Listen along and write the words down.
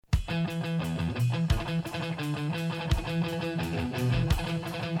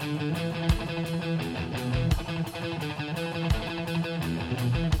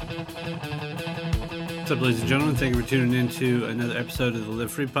What's up, ladies and gentlemen? Thank you for tuning in to another episode of the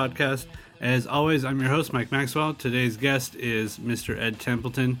Live Free podcast. As always, I'm your host, Mike Maxwell. Today's guest is Mr. Ed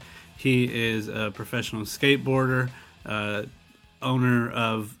Templeton. He is a professional skateboarder, owner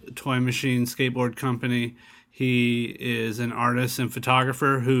of Toy Machine Skateboard Company. He is an artist and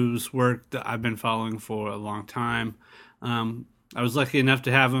photographer whose work that I've been following for a long time. I was lucky enough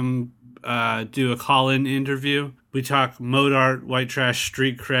to have him do a call-in interview. We talk mode art, white trash,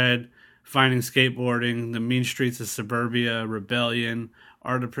 street cred, finding skateboarding, the mean streets of suburbia, rebellion,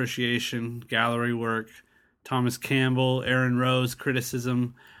 art appreciation, gallery work, Thomas Campbell, Aaron Rose,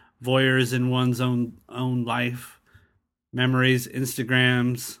 criticism, voyeurs in one's own life, memories,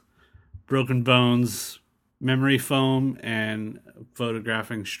 Instagrams, broken bones, memory foam, and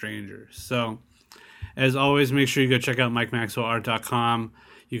photographing strangers. So, as always, make sure you go check out MikeMaxwellArt.com.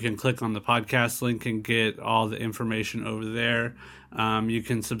 You can click on the podcast link and get all the information over there. You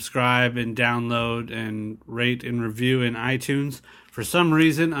can subscribe and download and rate and review in iTunes. For some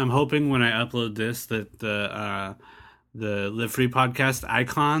reason, I'm hoping when I upload this that the Live Free podcast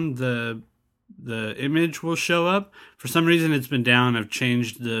icon, the image will show up. For some reason, it's been down. I've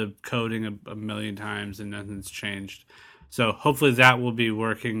changed the coding a million times and nothing's changed. So hopefully that will be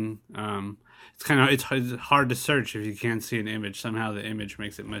working. It's hard to search if you can't see an image. Somehow the image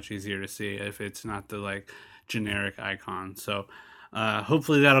makes it much easier to see if it's not the generic icon. So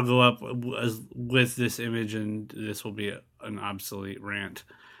hopefully that'll go up with this image, and this will be an obsolete rant.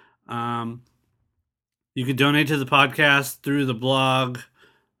 You can donate to the podcast through the blog,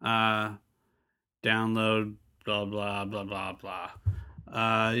 download, blah, blah, blah, blah, blah.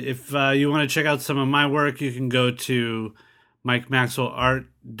 If you want to check out some of my work, you can go to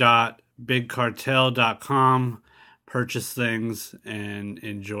MikeMaxwellArt.BigCartel.com, purchase things, and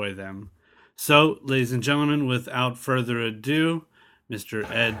enjoy them. So, ladies and gentlemen, without further ado, Mr.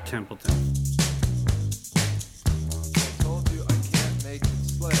 Ed Templeton. I told you I can't make it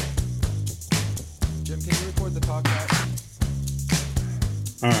split. Jim, can you record the talkback?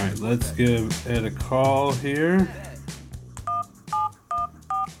 All right, let's give Ed a call here.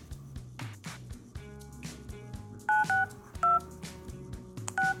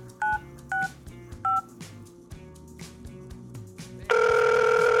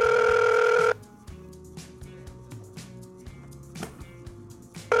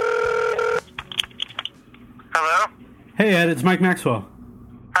 Hey Ed, it's Mike Maxwell.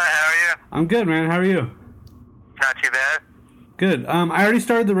 Hi, how are you? I'm good, man. How are you? Not too bad. Good. I already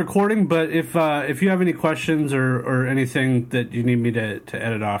started the recording, but if you have any questions or anything that you need me to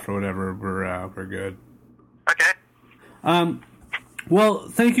edit off or whatever, we're good. Okay. Well,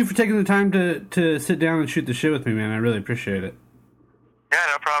 thank you for taking the time to sit down and shoot the shit with me, man. I really appreciate it. Yeah,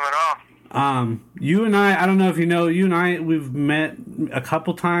 no problem at all. You and I don't know if you know, we've met a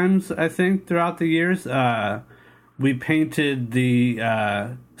couple times, I think, throughout the years. We painted the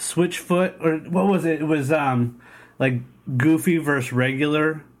Switchfoot, or what was it? It was Goofy versus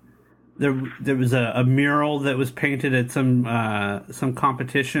regular. There was a mural that was painted at some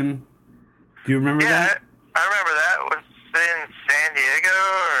competition. Do you remember that? I remember that. Was it in San Diego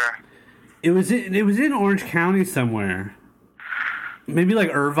or? It was in Orange County somewhere. Maybe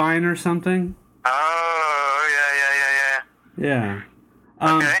like Irvine or something. Oh, yeah. Yeah.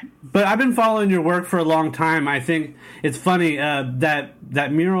 Okay. But I've been following your work for a long time. I think it's funny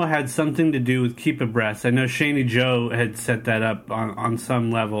that mural had something to do with Keep Abreast. I know Shaney Joe had set that up on some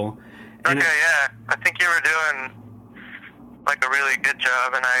level. And yeah. I think you were doing a really good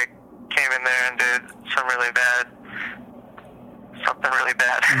job, and I came in there and did something really bad.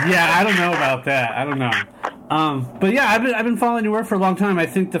 Yeah, I don't know about that. I don't know. But yeah, I've been following your work for a long time. I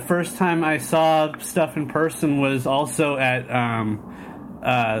think the first time I saw stuff in person was also at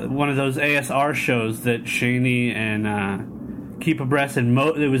one of those ASR shows that Shaney and Keep Abreast and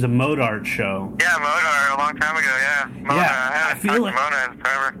it was a mode art show. Yeah, mode art a long time ago. Yeah, Mona. Yeah, I haven't talked to Mona in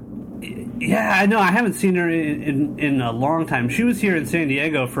forever. Yeah, I know. I haven't seen her in a long time. She was here in San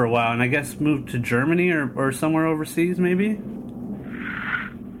Diego for a while, and I guess moved to Germany or somewhere overseas, maybe.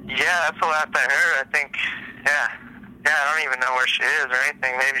 Yeah, that's the last I heard. I think. Yeah, I don't even know where she is or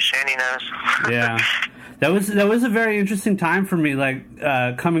anything. Maybe Shaney knows. Yeah. That was a very interesting time for me,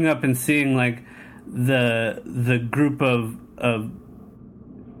 coming up and seeing the group of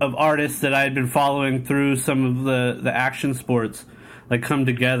artists that I had been following through some of the action sports come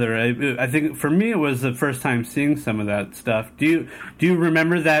together. I think for me it was the first time seeing some of that stuff. Do you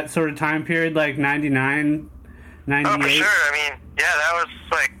remember that sort of time period, 99, 98? Oh, for sure. I mean, yeah, that was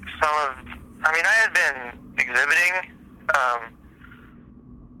I had been exhibiting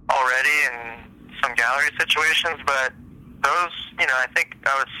already in some gallery situations, but those, I think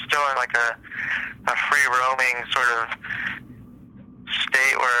I was still in like a free roaming sort of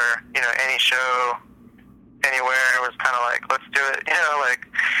state where, any show, anywhere was kind of like, let's do it,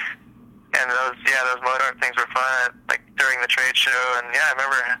 and those Mode Art things were fun, like during the trade show, and I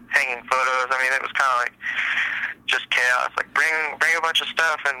remember hanging photos. I mean, it was kind of like just chaos, like bring a bunch of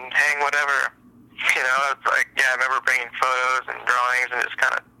stuff and hang whatever, it's like, I remember bringing photos and drawings and just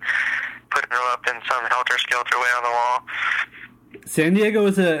kind of putting them up in some helter-skelter way on the wall. San Diego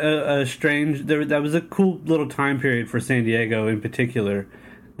was a strange, that was a cool little time period for San Diego in particular,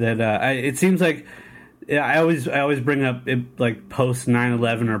 that it seems like, I always bring up it, like post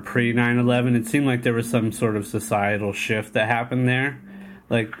 9/11 or pre 9/11. It seemed like there was some sort of societal shift that happened there,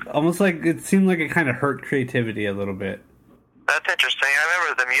 like almost like it seemed like it kind of hurt creativity a little bit. That's interesting. I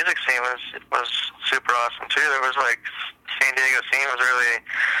remember the music scene was super awesome too. There was like San Diego scene was really,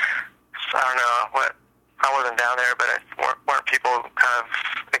 I don't know what, I wasn't down there, but weren't people kind of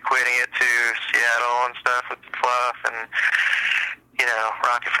equating it to Seattle and stuff with Fluff and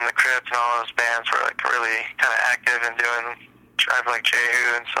Rocket from the Crypt and all those bands were like really kind of active and doing Drive Like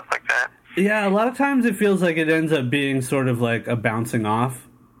Jehu and stuff like that. Yeah, a lot of times it feels like it ends up being sort of like a bouncing off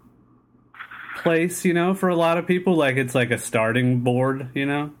place, for a lot of people. Like it's like a starting board,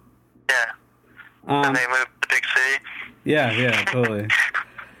 Yeah. And they moved to big city. Yeah, totally.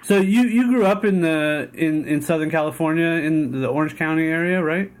 So you grew up in Southern California in the Orange County area,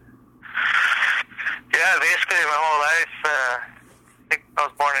 right? Yeah, basically my whole life. I think I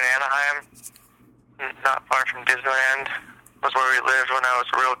was born in Anaheim, not far from Disneyland. Was where we lived when I was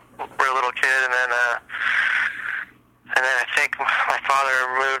a real little kid, and then I think my father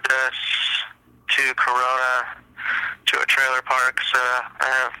moved us to Corona to a trailer park. So I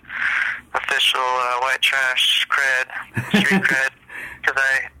have official white trash cred, street cred, because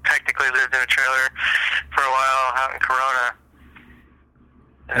I technically lived in a trailer for a while out in Corona.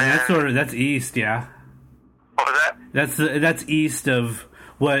 And that's east, yeah. What was that? That's east of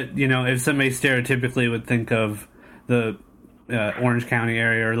what, if somebody stereotypically would think of the Orange County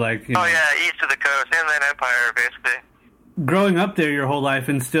area, or like... Oh, yeah, east of the coast, Inland Empire, basically. Growing up there your whole life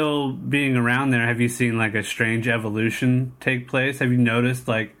and still being around there, have you seen like a strange evolution take place? Have you noticed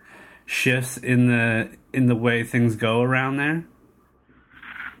like shifts in the way things go around there?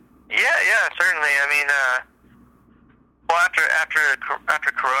 Yeah, certainly. I mean, well,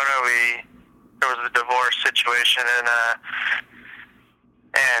 after Corona, there was a divorce situation, and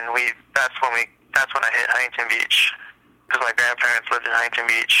that's when I hit Huntington Beach, because my grandparents lived in Huntington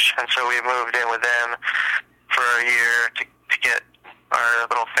Beach, and so we moved in with them for a year to get our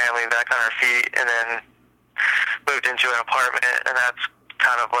little family back on our feet, and then moved into an apartment, and that's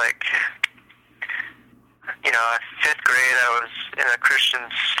kind of like, fifth grade, I was in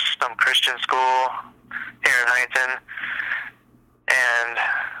some Christian school here in Huntington, and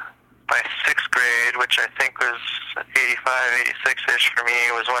by sixth grade, which I think was 85, 86-ish for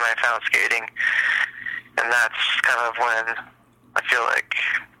me, was when I found skating, and that's kind of when I feel like,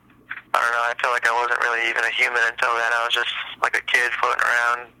 I feel like I wasn't really even a human until then. I was just like a kid floating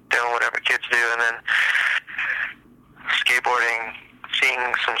around, doing whatever kids do, and then skateboarding, seeing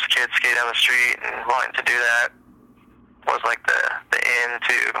some kids skate down the street and wanting to do that was like the end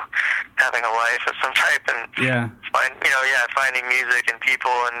to having a life of some type, and finding music and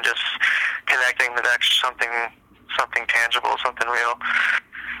people and just connecting with actually something tangible, something real.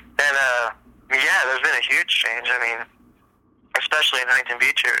 And there's been a huge change. I mean, especially in Huntington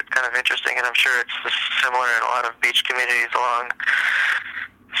Beach here, it's kind of interesting, and I'm sure it's similar in a lot of beach communities along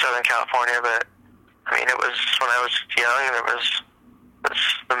Southern California, but I mean, it was when I was young,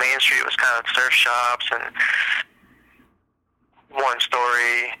 the main street was kind of surf shops and one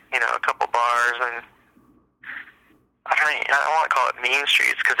story, a couple bars, and I don't want to call it mean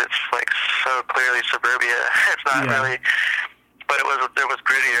streets because it's like so clearly suburbia. It's not really, but there was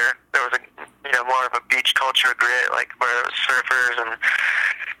grittier. There was more of a beach culture grit, like where it was surfers and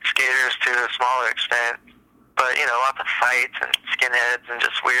skaters to a smaller extent, but lots of fights and skinheads and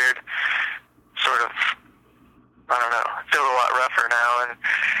just weird sort of, I don't know, it feels a lot rougher now, and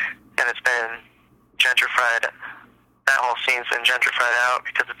it's been gentrified. That whole scene's been gentrified out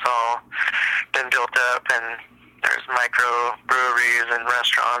because it's all been built up, and there's micro breweries and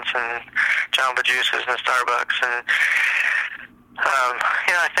restaurants and Jamba Juices and Starbucks, and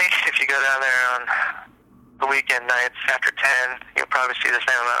I think if you go down there on the weekend nights after 10, you'll probably see the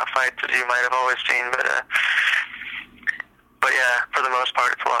same amount of fights as you might have always seen, but yeah, for the most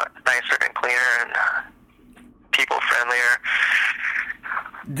part, it's a lot nicer and cleaner and people friendlier.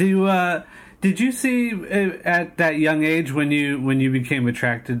 Did you see at that young age when you became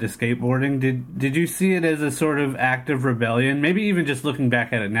attracted to skateboarding? Did you see it as a sort of act of rebellion? Maybe even just looking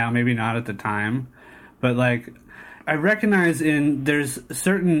back at it now, maybe not at the time, but like I recognize there's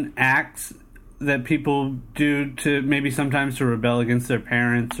certain acts that people do to maybe sometimes to rebel against their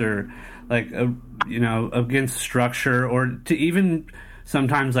parents or like against structure, or to even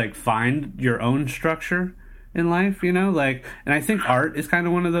sometimes like find your own structure in life, like, and I think art is kind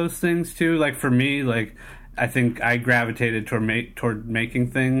of one of those things too. Like for me, like I think I gravitated toward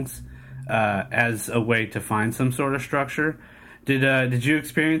making things as a way to find some sort of structure. Did you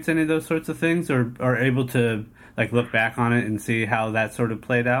experience any of those sorts of things, or are able to like look back on it and see how that sort of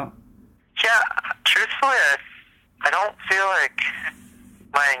played out? Yeah, truthfully, I don't feel like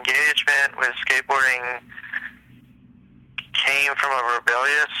my engagement with skateboarding came from a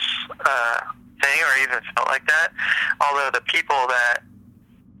rebellious thing, or even felt like that. Although the people that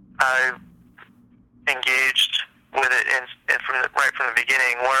I engaged with it right from the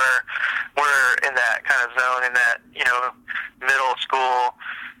beginning were in that kind of zone, in that middle school,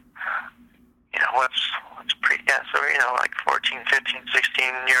 like 14, 15,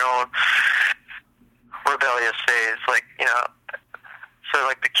 16-year-old rebellious phase, so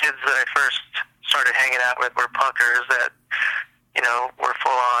like the kids that I first started hanging out with were punkers that were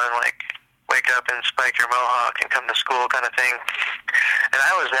full on like wake up and spike your mohawk and come to school kind of thing, and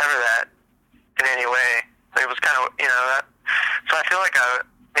I was never that in any way. It was kind of that, so I feel like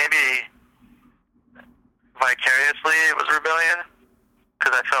maybe vicariously it was rebellion,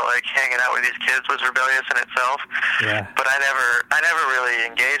 because I felt like hanging out with these kids was rebellious in itself. Yeah. But I never really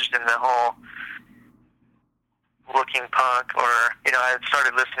engaged in the whole looking punk, or I had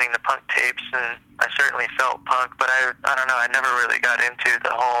started listening to punk tapes, and I certainly felt punk, but I don't know, I never really got into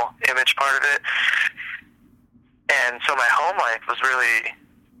the whole image part of it. And so my home life was really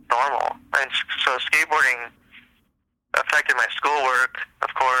normal, and so skateboarding affected my schoolwork,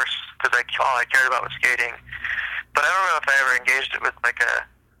 of course, because all I cared about was skating. But I don't know if I ever engaged it with like a,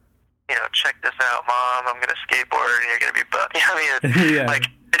 check this out, Mom, I'm going to skateboard and you're going to be Yeah. Like,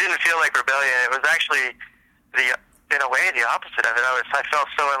 it didn't feel like rebellion. It was actually in a way, the opposite of it. I felt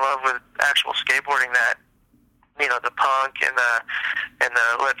so in love with actual skateboarding that, the punk and the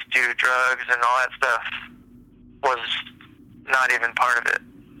let's do drugs and all that stuff was not even part of it.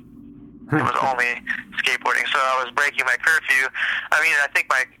 It was only skateboarding. So I was breaking my curfew. I mean, I think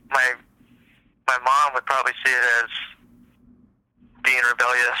my mom would probably see it as being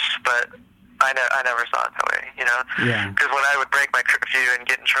rebellious, but I never saw it that way, Yeah. Because when I would break my curfew and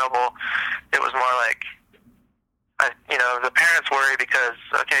get in trouble, it was more like, the parents worry because,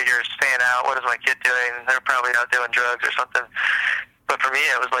 okay, you're staying out, what is my kid doing? They're probably out doing drugs or something. But for me,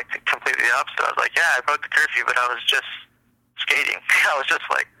 it was like completely the opposite. I was like, yeah, I broke the curfew, but I was just skating. I was just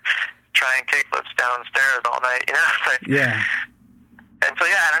like trying kickflips downstairs all night, Yeah. And so,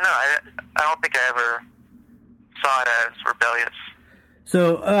 yeah, I don't know. I don't think I ever saw it as rebellious.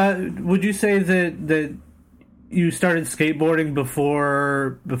 So, would you say that you started skateboarding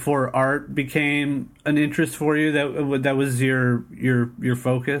before art became an interest for you? That was your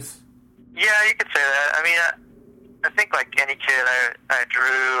focus? Yeah, you could say that. I mean, I think like any kid, I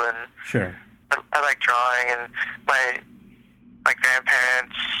drew, and Sure. I like drawing, and my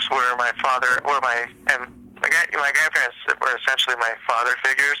grandparents were my grandparents were essentially my father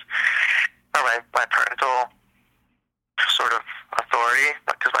figures, or my parental sort of authority,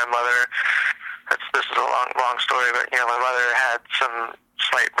 because my mother, this is a long story, but my mother had some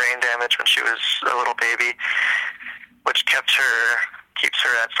slight brain damage when she was a little baby, which keeps her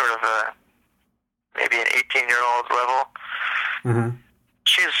at sort of maybe an 18-year-old level. Mm-hmm.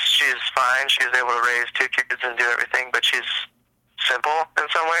 She's fine. She's able to raise two kids and do everything, but she's simple in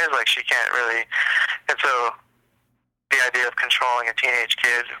some ways. Like, she can't really, and so the idea of controlling a teenage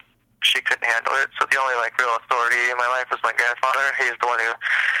kid, she couldn't handle it. So the only real authority in my life was my grandfather. He's the one who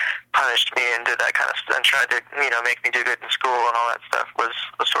punished me and did that kind of stuff and tried to make me do good in school, and all that stuff was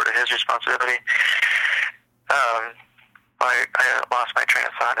sort of his responsibility. I lost my train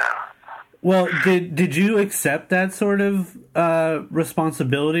of thought now. Well, did you accept that sort of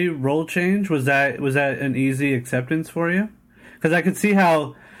responsibility role change? Was that an easy acceptance for you? Because I could see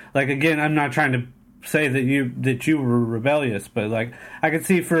how, again, I'm not trying to say that you were rebellious, but I could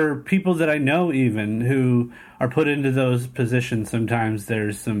see for people that I know even who are put into those positions, sometimes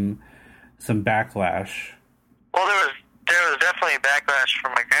there's some backlash. Well, there was definitely backlash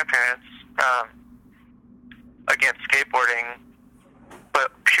from my grandparents against skateboarding,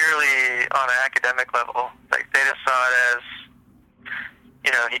 but purely on an academic level. They just saw it as,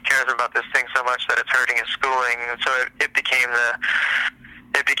 he cares about this thing so much that it's hurting his schooling, and so it became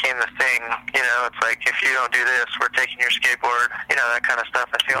the the thing, you know, it's like, if you don't do this, we're taking your skateboard, you know, that kind of stuff.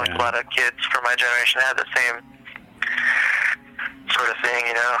 I feel like a lot of kids from my generation had the same sort of thing,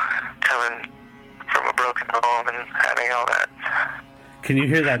 you know, coming from a broken home and having all that. Can you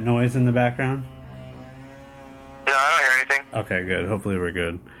hear that noise in the background? No, I don't hear anything. Okay, good. Hopefully we're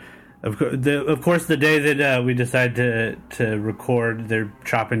good. Of course, the day that we decide to record, they're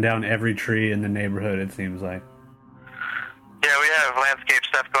chopping down every tree in the neighborhood, it seems like. Yeah, we have landscape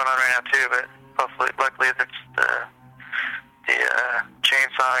stuff going on right now, too, but luckily, the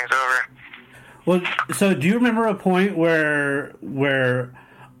chainsawing's over. Well, so do you remember a point where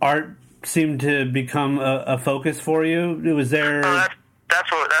art seemed to become a focus for you? Was there...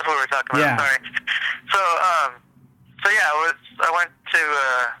 That's what we're talking about. Yeah. Sorry. So yeah, I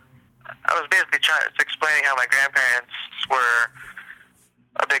was basically explaining how my grandparents were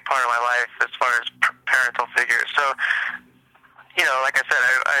a big part of my life as far as parental figures. So, you know, like I said,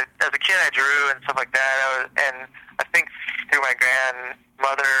 I as a kid I drew and stuff like that. And I think through my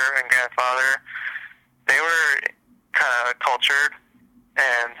grandmother and grandfather, they were kind of cultured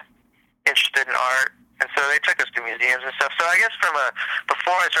and interested in art, and so they took us to museums and stuff. So I guess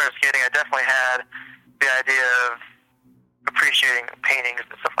before I started skating, I definitely had the idea of appreciating paintings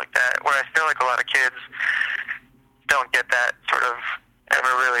and stuff like that, where I feel like a lot of kids don't get that sort of ever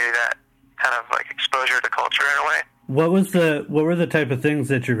really that kind of like exposure to culture in a way. What were the type of things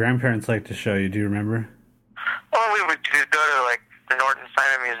that your grandparents liked to show you? Do you remember? Well, we would go to like the Norton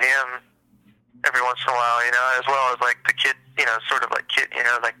Simon Museum every once in a while, you know, as well as like the kid, you know, sort of like kid, you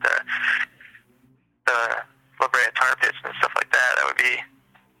know, like the La Brea tar pits and stuff like that. That would be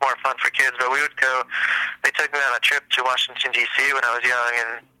more fun for kids. But we would go. They took me on a trip to Washington D.C. when I was young,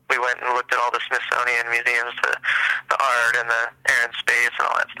 and we went and looked at all the Smithsonian museums, the art and the air and space and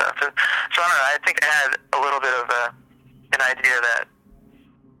all that stuff. And so I don't know. I think I had a little bit of an idea that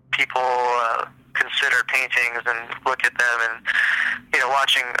people consider paintings and look at them, and you know,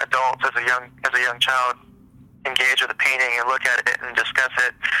 watching adults as a young child engage with a painting and look at it and discuss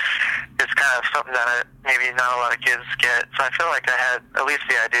it is kind of something that maybe not a lot of kids get. So I feel like I had at least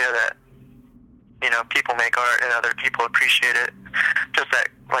the idea that, you know, people make art and other people appreciate it. Just that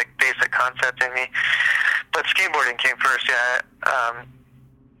like basic concept in me. But skateboarding came first, yeah.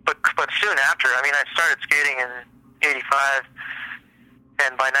 But soon after, I mean, I started skating in '85,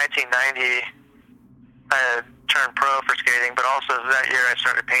 and by 1990, I had turned pro for skating. But also that year, I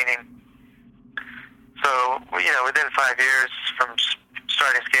started painting. So, you know, within 5 years from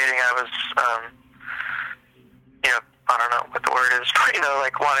starting skating, I was, you know, I don't know what the word is, but, you know,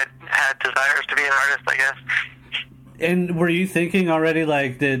 like had desires to be an artist, I guess. And were you thinking already,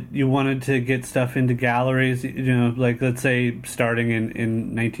 like, that you wanted to get stuff into galleries, you know, like, let's say, starting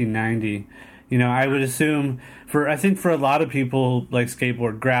in 1990? You know, I would assume, I think for a lot of people, like,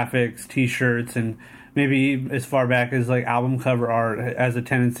 skateboard graphics, T-shirts, and maybe as far back as like album cover art has a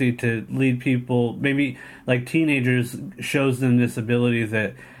tendency to lead people, maybe like teenagers, shows them this ability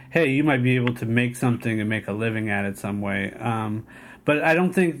that, hey, you might be able to make something and make a living at it some way. But I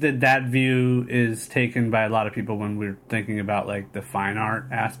don't think that view is taken by a lot of people when we're thinking about like the fine art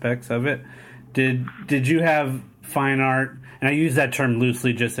aspects of it. Did you have fine art? And I use that term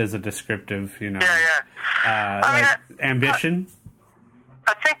loosely just as a descriptive, you know. Yeah. Ambition?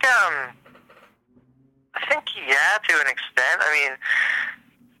 I think, yeah, to an extent. I mean,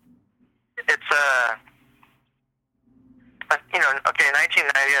 it's, you know, okay, in 1990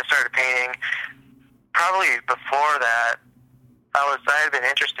 I started painting. Probably before that, I had been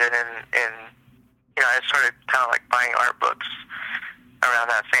interested in, you know, I started kind of like buying art books around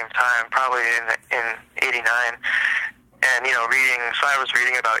that same time, probably in '89. And, you know, so I was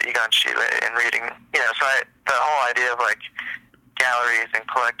reading about Egon Schiele and reading, you know, so the whole idea of like galleries and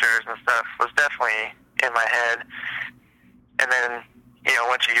collectors and stuff was definitely in my head. And then, you know,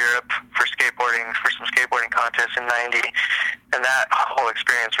 went to Europe for some skateboarding contests in '90, and that whole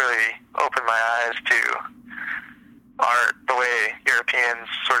experience really opened my eyes to art, the way Europeans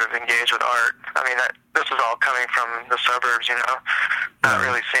sort of engage with art. I mean, this is all coming from the suburbs, you know, not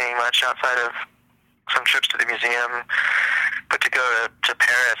really seeing much outside of some trips to the museum, but to go to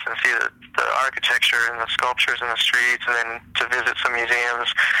Paris and see the architecture and the sculptures in the streets, and then to visit some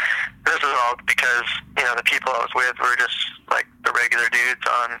museums. This is all because, you know, the people I was with were just like the regular dudes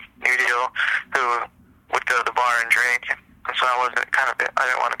on New Deal who would go to the bar and drink, and so I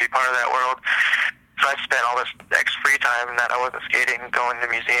didn't want to be part of that world. So I spent all this free time that I wasn't skating going to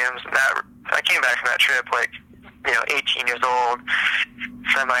museums, and I came back from that trip like, you know, 18 years old,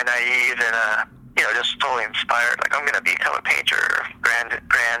 semi-naive, and you know, just totally inspired. Like, I'm going to become a painter, grand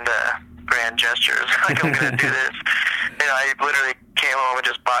grand gestures. Like, I'm going to do this. I literally came home and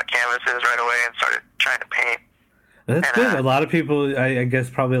just bought canvases right away and started trying to paint. That's good. A lot of people, I guess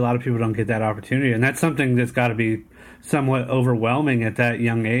probably a lot of people don't get that opportunity. And that's something that's got to be somewhat overwhelming at that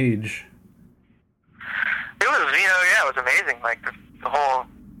young age. It was, it was amazing. Like, the whole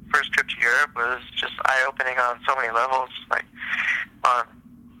first trip to Europe was just eye-opening on so many levels, like, on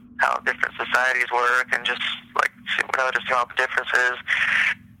how different societies work and just, like, noticing all the differences.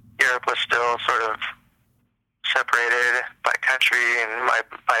 Europe was still sort of separated by country and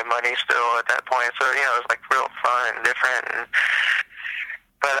by money still at that point. So, it was, like, real fun and different.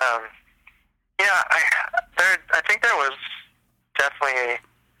 But I think there was definitely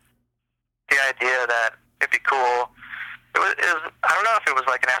the idea that it'd be cool. It was, I don't know if it was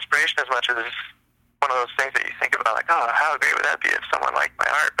like an aspiration as much as one of those things that you think about, like, oh, how great would that be if someone liked my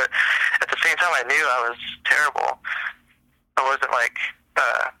art? But at the same time, I knew I was terrible. I wasn't, like,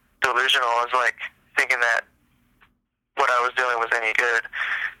 delusional. I was, like, thinking that what I was doing was any good.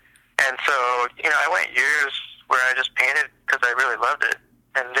 And so, I went years where I just painted because I really loved it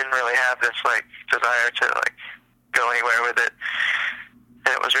and didn't really have this, like, desire to, like, go anywhere with it.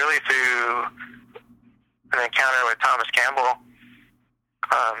 And it was really through an encounter with Thomas Campbell,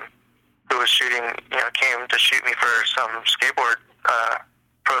 who was shooting, came to shoot me for some skateboard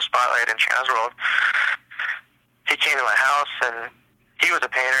pro spotlight in Transworld. He came to my house, and he was a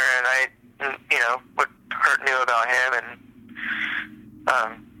painter, and I, knew about him, and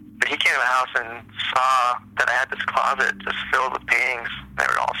but he came to my house and saw that I had this closet just filled with paintings. They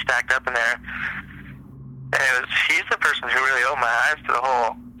were all stacked up in there. And he's the person who really opened my eyes to the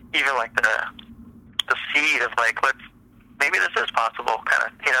whole, even like the seed of, like, maybe this is possible, kind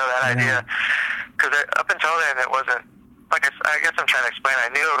of, that idea. Because up until then, it wasn't, like, I guess I'm trying to explain,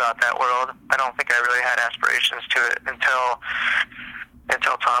 I knew about that world. I don't think I really had aspirations to it until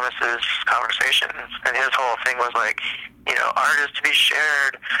Thomas's conversations. And his whole thing was like, art is to be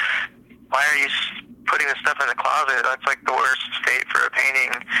shared. Why are you putting this stuff in the closet? That's like the worst fate for a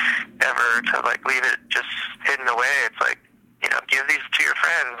painting ever, to, like, leave it just hidden away. It's like, give these to your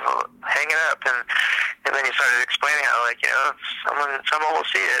friends, hang it up. And then he started explaining how, like, someone will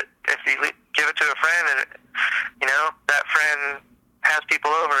see it if you give it to a friend, and that friend has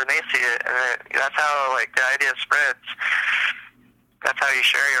people over and they see it, and that's how, like, the idea spreads. That's how you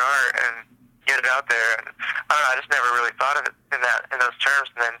share your art and get it out there. And I don't know, I just never really thought of it in those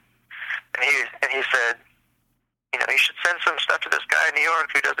terms. And he said, you should send some stuff to this guy in New York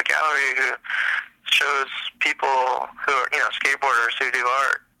who does a gallery who shows people who are, skateboarders who do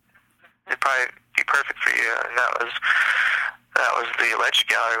art. It'd probably be perfect for you. And that was the Alleged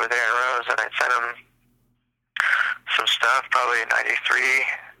Gallery with Aaron Rose, and I sent him some stuff, probably in '93.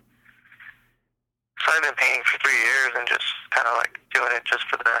 So I've been painting for 3 years and just kind of, like, doing it just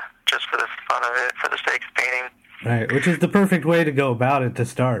for the fun of it, for the sake of painting. Right, which is the perfect way to go about it to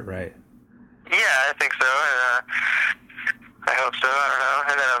start, right? Yeah, I think so. And, I hope so. I don't know.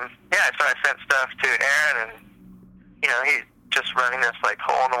 And then, so I sent stuff to Aaron, and, he's just running this, like,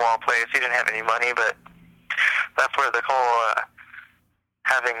 hole-in-the-wall place. He didn't have any money, but that's where the whole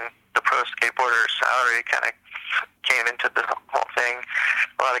having the pro skateboarder salary kind of came into the whole thing.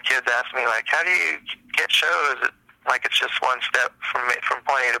 A lot of kids ask me, like, how do you get shows? Like, it's just one step from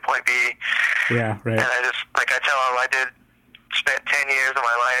point A to point B. Yeah, right. And I just, like, I tell them I spent 10 years of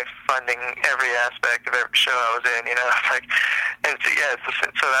my life funding every aspect of every show I was in, It's like, and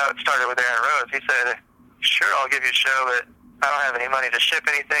so that started with Aaron Rose. He said, sure, I'll give you a show, but I don't have any money to ship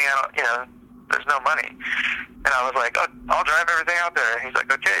anything. There's no money. And I was like, oh, I'll drive everything out there. He's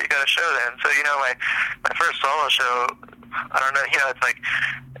like, okay, you got a show then. So, my first solo show, I don't know, it's like,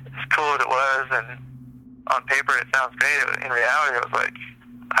 as cool as it was, and on paper it sounds great. In reality, it was like,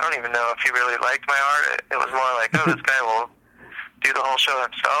 I don't even know if he really liked my art. It was more like, oh, this guy will do the whole show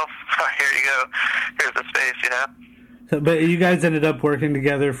himself. Here you go. Here's the space, So, but you guys ended up working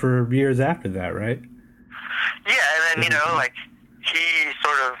together for years after that, right? Yeah, and then, like, he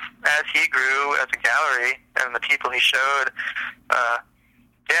sort of, as he grew as a gallery and the people he showed,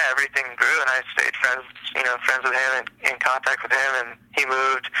 everything grew, and I stayed friends with him and in contact with him, and he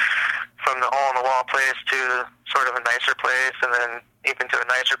moved from the hole-in-the-wall place to sort of a nicer place, and then even to a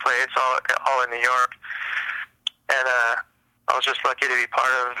nicer place, all in New York. And I was just lucky to be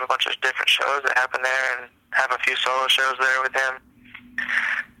part of a bunch of different shows that happened there and have a few solo shows there with him.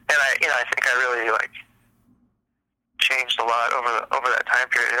 And I think I really, like, changed a lot over that time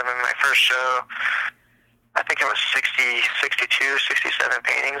period. I mean, my first show, I think it was 62, 67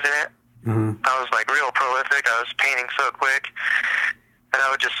 paintings in it. Mm-hmm. I was, like, real prolific. I was painting so quick. And I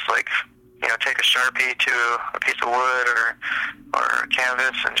would just, like, take a Sharpie to a piece of wood or a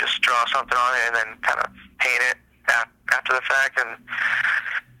canvas and just draw something on it and then kind of paint it after the fact. And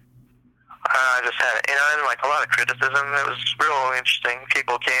I just had, and like a lot of criticism. It was real interesting.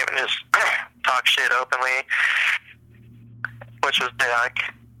 People came and just talk shit openly, which was like,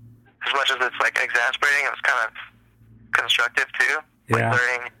 as much as it's like exasperating, it was kind of constructive too. Yeah.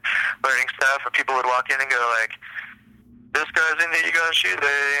 Like learning stuff. Or people would walk in and go like, "This guy's into ego shoe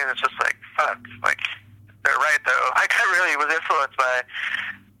day," and it's just like, fuck, like they're right though. Like I really was influenced by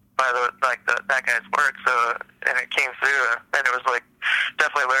that guy's work. So, and it came through, and it was like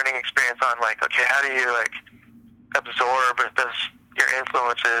definitely a learning experience on like, okay, how do you like absorb your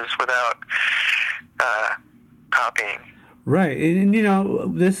influences without copying? Right, and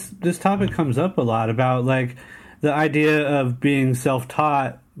this topic comes up a lot about like the idea of being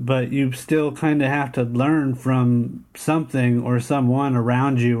self-taught, but you still kind of have to learn from something or someone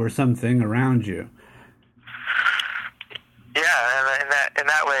around you or something around you. Yeah, and in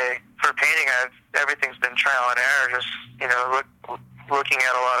that way, for painting, everything's been trial and error. Just looking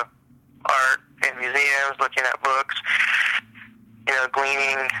at a lot of art in museums, looking at books,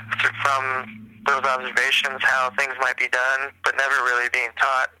 gleaning from those observations how things might be done, but never really being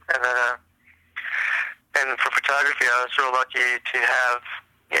taught. And then, and for photography, I was real lucky to have,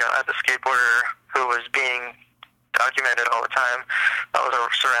 as a skateboarder who was being documented all the time, I was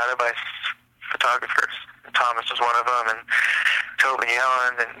surrounded by photographers. Thomas was one of them, and Tobin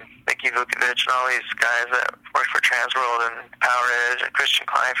Yellen, and Mickey Vukovic, and all these guys that worked for Transworld and Power Edge, and Christian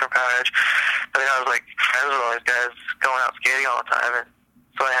Klein from Power Edge. I mean, I was like friends with all these guys, going out skating all the time, and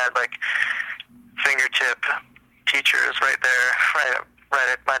so I had like fingertip teachers right there, right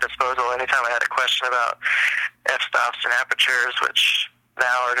at my disposal. Anytime I had a question about f-stops and apertures, which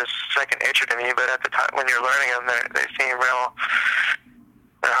now are just second nature to me, but at the time when you're learning them, they seem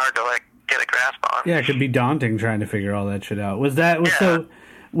they're hard to like get a grasp on. Yeah, it could be daunting trying to figure all that shit out.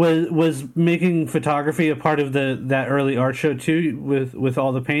 Was making photography a part of that early art show too, with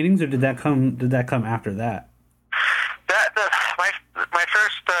all the paintings, or did that come after that? My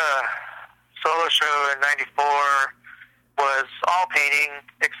first solo show in '94 was all painting,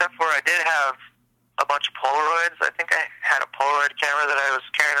 except for I did have a bunch of Polaroids. I think I had a Polaroid camera that I was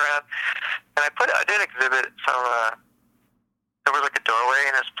carrying around, and I did exhibit some. There was like a doorway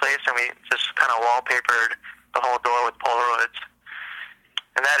in this place, and we just kind of wallpapered the whole door with Polaroids.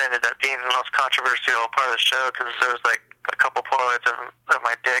 And that ended up being the most controversial part of the show, because there was like a couple Polaroids of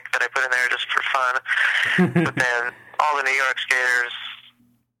my dick that I put in there just for fun. But then all the New York skaters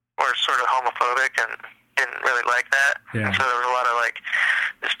were sort of homophobic and didn't really like that. Yeah. And so there was a lot of like,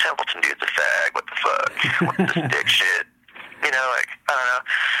 this Templeton dude's a fag, what the fuck? What's this dick shit? I don't know.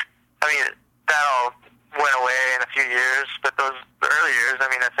 I mean, that all went away in a few years, but the early years, I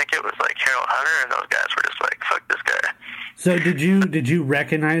mean, I think it was like Harold Hunter and those guys were just like, fuck this guy. So did you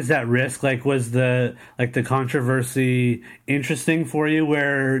recognize that risk? Like, was the controversy interesting for you,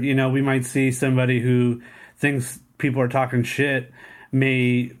 where, we might see somebody who thinks people are talking shit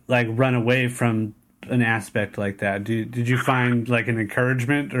may like run away from an aspect like that? Did you find like an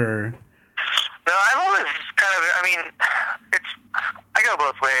encouragement, or? No, I've always I go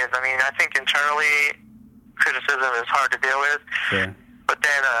both ways. I mean, I think internally criticism is hard to deal with. Sure. But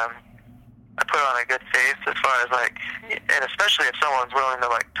then I put on a good face as far as like, and especially if someone's willing to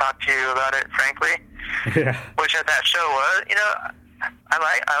like talk to you about it, frankly. Yeah. Which at that show was, I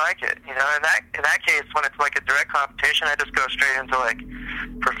like it. In that case, when it's like a direct competition, I just go straight into like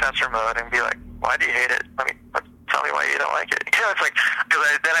professor mode and be like, why do you hate it? Tell me why you don't like it. It's like, because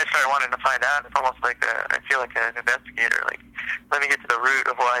then I started wanting to find out. It's almost like I feel like an investigator. Like, let me get to the root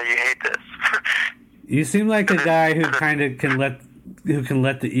of why you hate this. You seem like a guy who kind of can let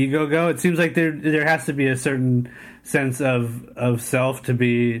the ego go. It seems like there has to be a certain sense of self to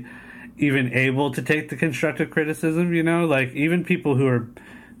be even able to take the constructive criticism. Like even people who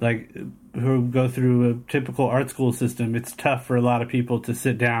go through a typical art school system, it's tough for a lot of people to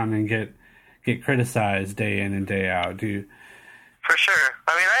sit down and get criticized day in and day out. Do you? For sure.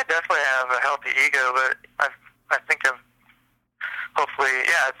 I mean, I definitely have a healthy ego, but I think hopefully,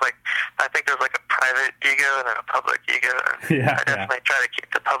 it's like, I think there's like a private ego and then a public ego. And I definitely try to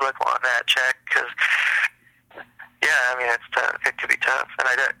keep the public one at check, because, I mean, it's tough. It could be tough. And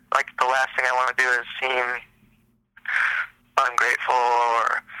like the last thing I want to do is seem ungrateful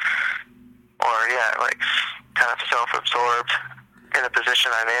or like kind of self-absorbed in the position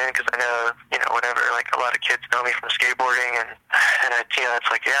I'm in, because I know, whenever, like, a lot of kids know me from skateboarding, and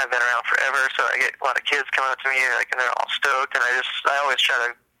it's like, I've been around forever, so I get a lot of kids coming up to me, like, and they're all stoked, and I always try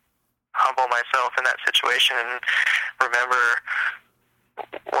to humble myself in that situation and remember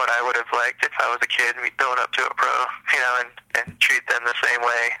what I would have liked if I was a kid and be built up to a pro, you know, and treat them the same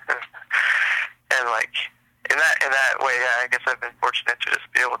way. And like, in that way, yeah, I guess I've been fortunate to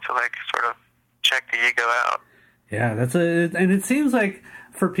just be able to, like, sort of check the ego out. Yeah, and it seems like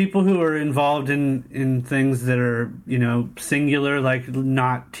for people who are involved in things that are, you know, singular, like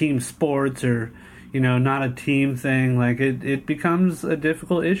not team sports or, you know, not a team thing, like it becomes a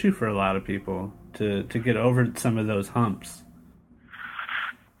difficult issue for a lot of people to get over some of those humps.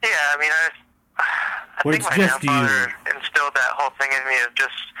 Yeah, I mean, I think my grandfather instilled that whole thing in me of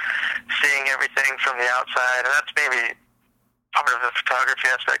just seeing everything from the outside, and that's maybe part of the photography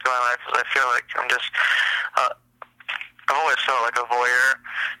aspect of my life, is I feel like I'm just, I've always felt like a voyeur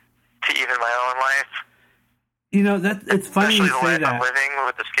to even my own life. You know, it's funny you say that. Especially the life I'm living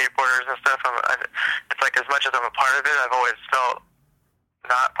with the skateboarders and stuff, it's like as much as I'm a part of it, I've always felt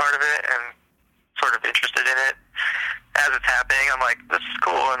not part of it and sort of interested in it. As it's happening, I'm like, this is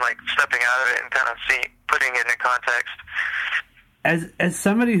cool, and like stepping out of it and kind of putting it in context. As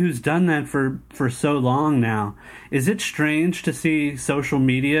somebody who's done that for so long now, is it strange to see social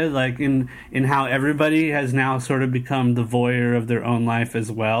media, like in how everybody has now sort of become the voyeur of their own life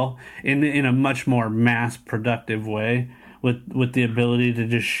as well, in a much more mass productive way, with the ability to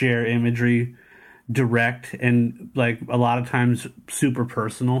just share imagery direct and, like, a lot of times super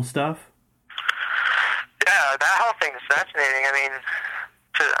personal stuff? Yeah, that whole thing is fascinating. I mean,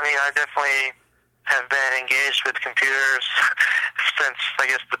 I definitely have been engaged with computers since, I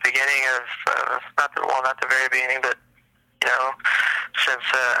guess, the beginning of, not the very beginning, but, you know, since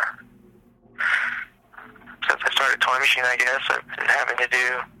I started Toy Machine, I guess, I've been having to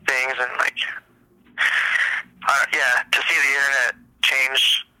do things, and, like, to see the internet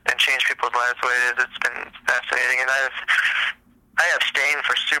change people's lives the way it is, it's been fascinating. And I abstained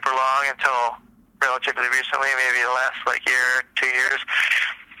for super long until relatively recently, maybe the last, like, year, 2 years.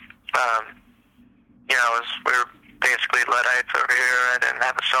 You know, we were basically Luddites over here. I didn't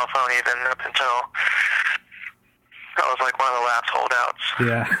have a cell phone even up until I was like one of the last holdouts.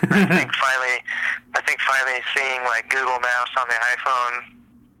 Yeah. I think finally seeing, like, Google Maps on the iPhone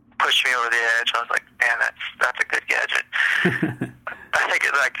pushed me over the edge. I was like, man, that's a good gadget. I think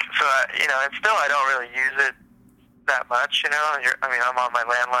it's like, so you know, and still I don't really use it that much, you know. I'm on my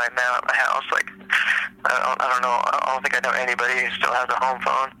landline now at my house. Like, I don't know. I don't think I know anybody who still has a home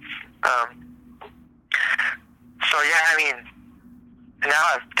phone. So yeah, I mean, now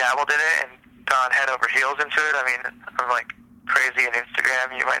I've dabbled in it and gone head over heels into it. I mean, I'm like crazy in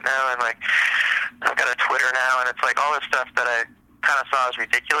Instagram, you might know, and like I've got a Twitter now, and it's like all this stuff that I kind of saw as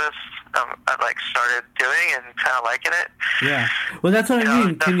ridiculous. I like started doing and kind of liking it. Yeah, well, that's what I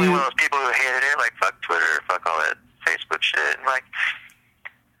mean. Definitely one of those people who hated it, like fuck Twitter, fuck all that Facebook shit, and like.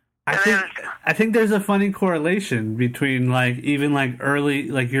 I think there's a funny correlation between, like, even like early,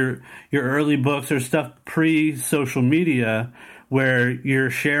 like your early books or stuff pre-social media, where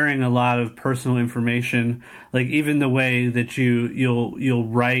you're sharing a lot of personal information, like even the way that you'll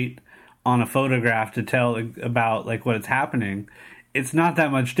write on a photograph to tell about, like, what's happening. It's not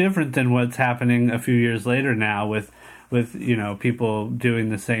that much different than what's happening a few years later now with you know, people doing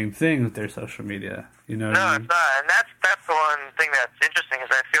the same thing with their social media. You know? No, it's not, and that's the one thing that's interesting, is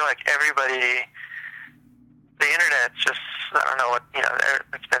I feel like everybody, the internet's just, I don't know what, you know,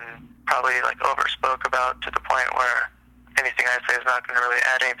 it's been probably like overspoke about to the point where anything I say is not going to really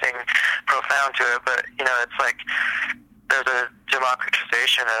add anything profound to it. But you know, it's like there's a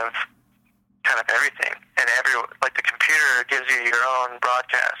democratization of kind of everything, and like the computer gives you your own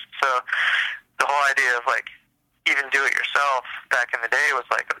broadcast. So the whole idea of like even do it yourself back in the day was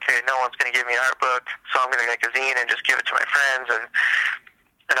like, okay, no one's going to give me an art book, so I'm going to make a zine and just give it to my friends, and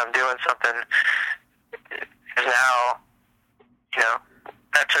I'm doing something. Is now, you know,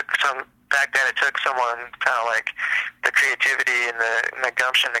 back then it took someone kind of like the creativity and the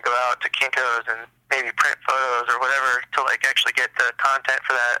gumption to go out to Kinko's and maybe print photos or whatever to like actually get the content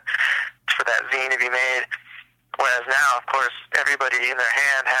for that zine to be made. Whereas now, of course, everybody in their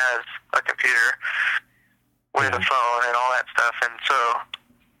hand has a computer with a phone and all that stuff, and so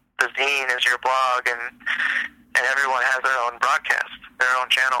the zine is your blog, and everyone has their own broadcast, their own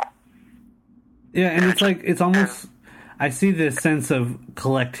channel. Yeah, and it's like, it's almost, I see this sense of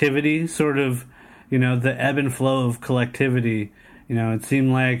collectivity, sort of, you know, the ebb and flow of collectivity. You know, it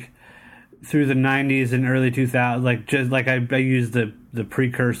seemed like through the 90s and early 2000s, like, just like I used the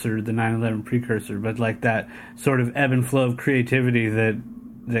precursor, the 9/11 precursor, but like that sort of ebb and flow of creativity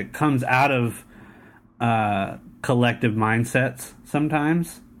that comes out of collective mindsets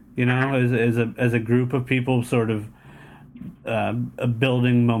sometimes, you know, as a group of people sort of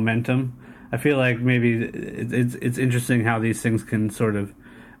building momentum. I feel like maybe it's interesting how these things can sort of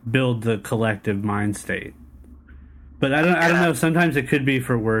build the collective mind state. But I don't know. Sometimes it could be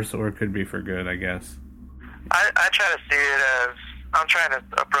for worse or it could be for good, I guess. I try to see it as, I'm trying to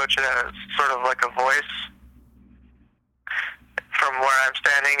approach it as sort of like a voice. From where I'm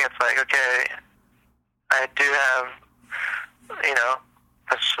standing, it's like, okay, I do have, you know,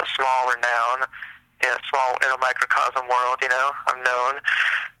 a small renown in a microcosm world, you know. I'm known,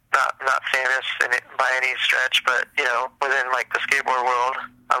 not famous by any stretch, but, you know, within like the skateboard world,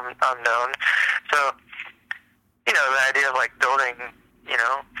 I'm known. So, you know, the idea of like building, you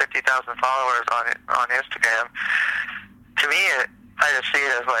know, 50,000 followers on Instagram, to me, I just see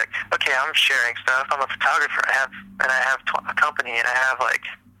it as like, okay, I'm sharing stuff. I'm a photographer. I have a company, and I have like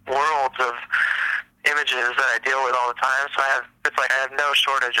worlds of images that I deal with all the time. So I have no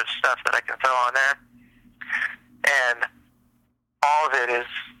shortage of stuff that I can throw on there, and all of it is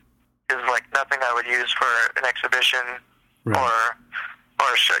like nothing I would use for an exhibition. Right.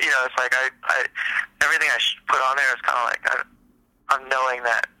 or show. You know, it's like I everything I put on there is kind of like I'm knowing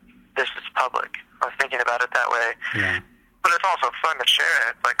that this is public. I'm thinking about it that way. Yeah. But it's also fun to share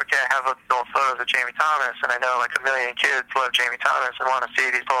it. It's like, okay, I have these old photos of Jamie Thomas, and I know like a million kids love Jamie Thomas and want to see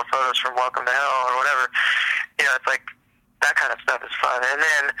these old photos from Welcome to Hell or whatever. You know, it's like that kind of stuff is fun. And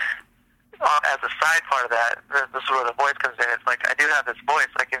then as a side part of that, this is where the voice comes in. It's like I do have this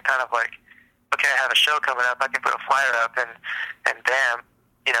voice. I can kind of like, okay, I have a show coming up. I can put a flyer up, and bam,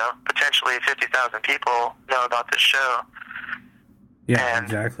 you know, potentially 50,000 people know about this show. Yeah,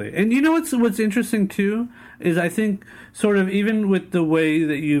 exactly. And you know what's interesting too is I think sort of even with the way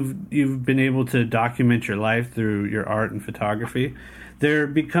that you've been able to document your life through your art and photography, there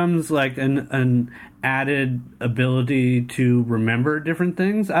becomes like an added ability to remember different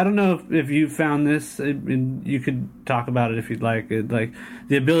things. I don't know if you found this, and you could talk about it if you'd like. Like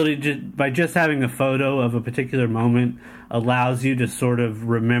the ability by just having a photo of a particular moment allows you to sort of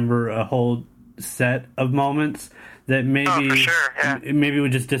remember a whole set of moments that maybe for sure, yeah. Maybe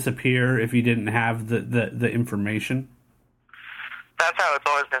would just disappear if you didn't have the information. That's how it's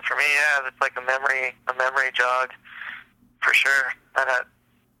always been for me. Yeah, it's like a memory jog, for sure. And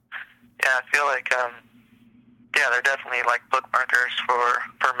I feel like they're definitely like bookmarkers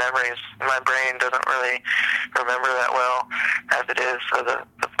for memories. My brain doesn't really remember that well as it is, so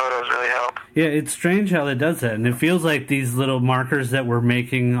the photos really help. Yeah, it's strange how it does that, and it feels like these little markers that we're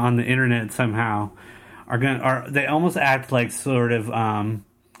making on the internet somehow they almost act like sort of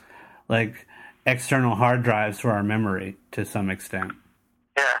like external hard drives for our memory to some extent.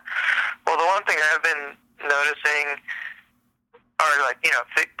 Yeah. Well, the one thing I've been noticing are like, you know,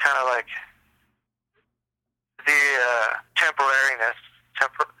 kind of like the temporariness.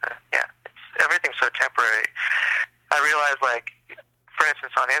 Everything's so temporary. I realize, like, for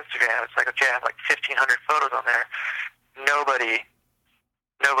instance, on Instagram, it's like, okay, I have like 1,500 photos on there. Nobody's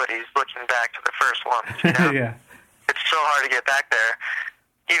looking back to the first one. You know? Yeah. It's so hard to get back there.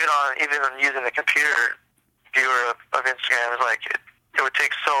 Even on using the computer viewer of Instagram, is like it would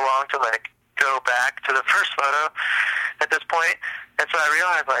take so long to like go back to the first photo at this point. And so I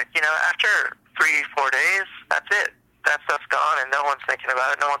realized, like, you know, after 3-4 days, that's it. That stuff's gone, and no one's thinking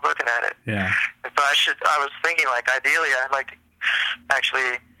about it. No one's looking at it. Yeah. And so I was thinking, like, ideally, I'd like to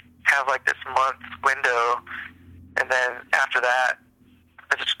actually have like this month window, and then after that,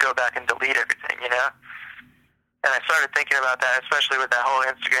 I just go back and delete everything, you know? And I started thinking about that, especially with that whole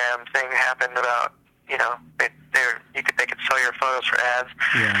Instagram thing happened about, you know, they could sell your photos for ads.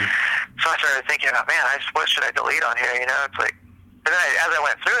 Yeah. So I started thinking about, man, what should I delete on here, you know? It's like, and then as I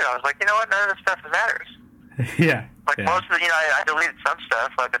went through it, I was like, you know what, none of this stuff matters. Yeah. Like most of the, you know, I deleted some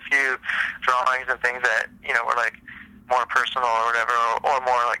stuff, like a few drawings and things that, you know, were like more personal or whatever, or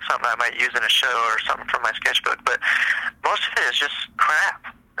more like something I might use in a show or something from my sketchbook. But most of it is just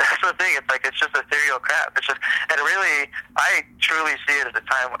crap. That's the thing. It's like, it's just ethereal crap. It's just, and really, I truly see it as a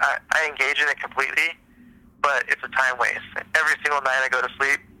time. I engage in it completely, but it's a time waste. Every single night I go to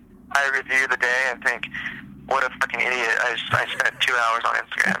sleep, I review the day and think, what a fucking idiot. I spent 2 hours on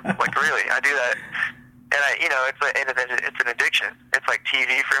Instagram. Like, really, I do that. And it's an addiction. It's like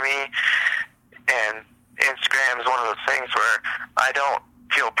TV for me, and Instagram is one of those things where I don't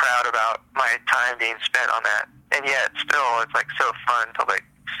feel proud about my time being spent on that. And yet, still, it's like so fun to like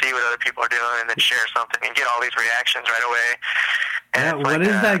see what other people are doing and then share something and get all these reactions right away. And yeah, what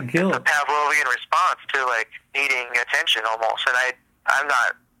is that guilt? It's a Pavlovian response to like needing attention almost. And I'm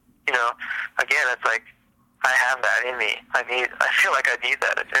not, you know, again, it's like I have that in me. I feel like I need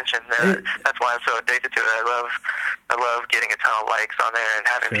that attention. That's why I'm so addicted to it. I love getting a ton of likes on there and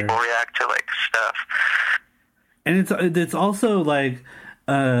having people react to like stuff. And it's also like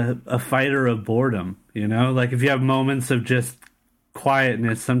a fighter of boredom, you know? Like if you have moments of just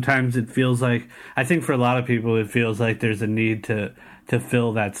quietness, sometimes it feels like, I think for a lot of people it feels like there's a need to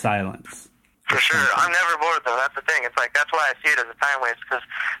fill that silence. For sure. I'm never bored, though. That's the thing. It's like, that's why I see it as a time waste, because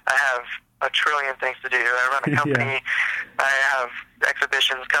I have a trillion things to do. I run a company. Yeah. I have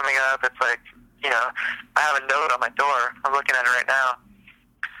exhibitions coming up. It's like, you know, I have a note on my door. I'm looking at it right now.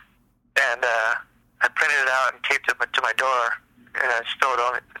 And I printed it out and taped it to my door. And I still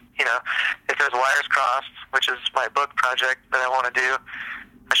don't, you know, it says Wires Crossed, which is my book project that I want to do.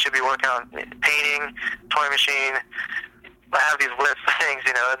 I should be working on painting, toy machine. I have these lists of things,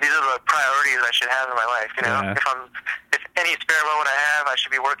 you know. These are the priorities I should have in my life, you know. Yeah. If any spare moment I have, I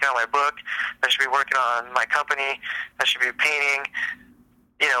should be working on my book. I should be working on my company. I should be painting,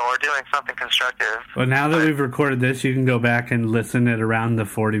 you know, or doing something constructive. Well, now that we've recorded this, you can go back and listen at around the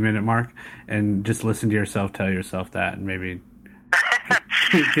 40-minute mark and just listen to yourself tell yourself that, and maybe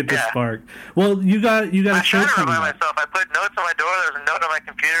get the spark. Well, you got a show coming up. Myself. I put notes on my door. There's a note on my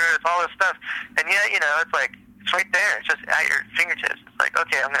computer. It's all this stuff, and yet, you know, it's like, it's right there. It's just at your fingertips. It's like,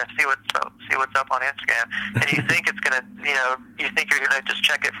 okay, I'm going to see what's up on Instagram. And you think it's going to, you know, you think you're going to just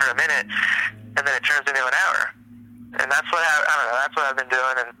check it for a minute, and then it turns into an hour. And that's what I don't know. That's what I've been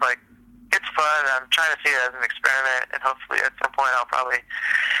doing, and it's like, it's fun. I'm trying to see it as an experiment, and hopefully at some point I'll probably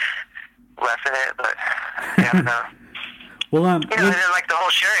lessen it. But yeah, I don't know. Well, you know, and then, like the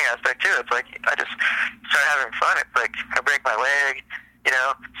whole sharing aspect too. It's like I just start having fun. It's like I break my leg, you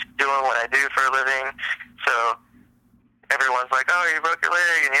know, doing what I do for a living. So everyone's like, "Oh, you broke your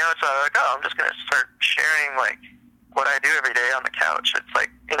leg," and you know, so I'm like, "Oh, I'm just gonna start sharing like what I do every day on the couch." It's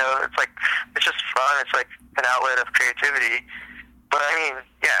like, you know, it's just fun. It's like an outlet of creativity. But I mean,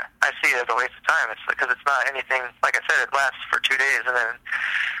 yeah, I see it as a waste of time. It's because it's not anything. Like I said, it lasts for 2 days and then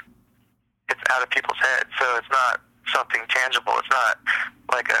it's out of people's heads. So it's not something tangible. It's not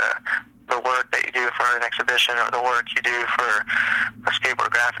like the work that you do for an exhibition or the work you do for a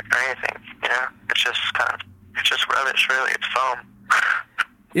skateboard graphic or anything. You know, it's just rubbish. Really, it's foam.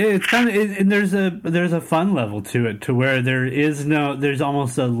 Yeah, it's kind of, and there's a fun level to it, to where there's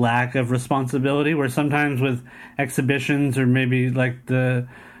almost a lack of responsibility, where sometimes with exhibitions or maybe like the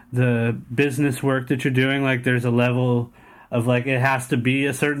business work that you're doing, like there's a level of like it has to be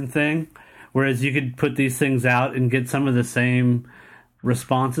a certain thing, whereas you could put these things out and get some of the same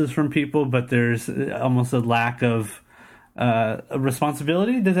responses from people, but there's almost a lack of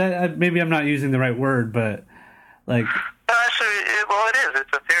responsibility. Does that, maybe I'm not using the right word, but like. No, actually, well, it is.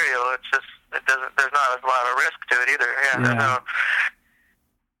 It's ethereal. It's just, it doesn't, there's not a lot of risk to it either. Yeah. No,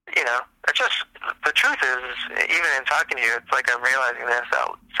 you know, it's just, the truth is, even in talking to you, it's like I'm realizing this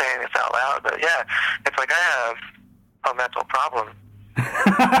saying this out loud, but yeah, it's like I have a mental problem.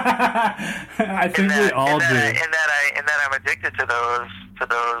 I think we all do. In that I'm addicted to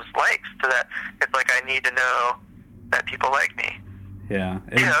those likes, to that, it's like I need to know that people like me. Yeah.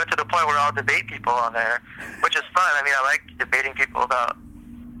 You know, to the point where I'll debate people on there, which is fun. I mean, I like debating people about,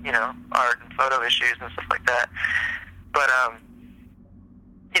 you know, art and photo issues and stuff like that. But,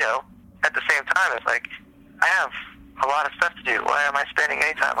 you know, at the same time, it's like, I have a lot of stuff to do. Why am I spending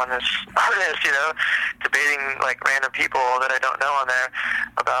any time on this, you know, debating, like, random people that I don't know on there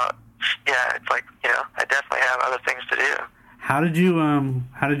about, yeah, it's like, you know, I definitely have other things to do. How did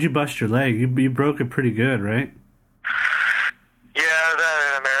you bust your leg? You broke it pretty good, right? Yeah, I was at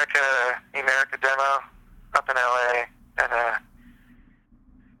an America demo up in LA, and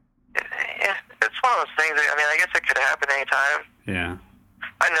it's one of those things. I mean, I guess it could happen anytime. Yeah.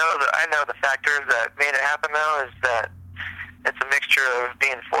 I know the factors that made it happen though is that it's a mixture of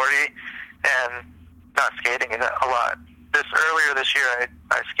being 40 and not skating a lot. Earlier this year,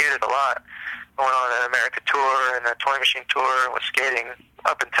 I skated a lot. I went on an America tour and a toy machine tour and was skating.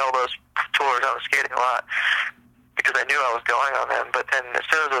 Up until those tours, I was skating a lot, because I knew I was going on them. But then as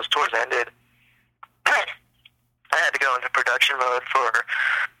soon as those tours ended, I had to go into production mode for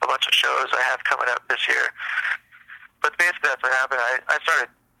a bunch of shows I have coming up this year. But basically that's what happened.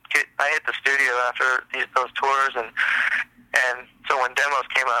 I hit the studio after those tours, and so when demos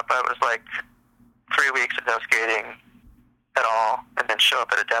came up, I was like 3 weeks of no skating at all, and then show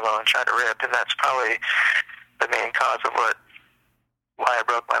up at a demo and try to rip, and that's probably the main cause of why I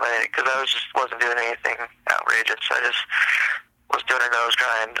broke my leg, because I wasn't doing anything outrageous. I just was doing a nose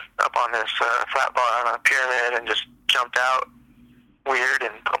grind up on this flat bar on a pyramid and just jumped out weird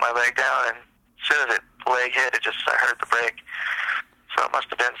and put my leg down, and as soon as the leg hit, I heard the break. So it must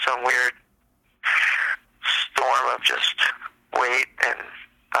have been some weird storm of just weight, and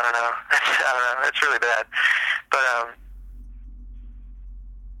I don't know. It's really bad. But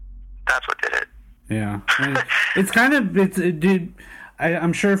that's what did it. Yeah. It's kind of, dude,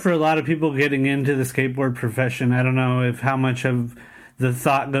 I'm sure for a lot of people getting into the skateboard profession, I don't know if how much of the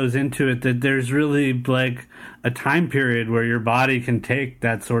thought goes into it that there's really like a time period where your body can take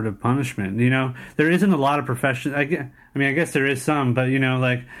that sort of punishment. You know, there isn't a lot of professions. I guess there is some, but you know,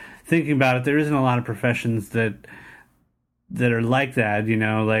 like thinking about it, there isn't a lot of professions that are like that. You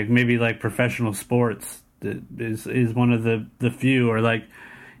know, like maybe like professional sports that is one of the few, or like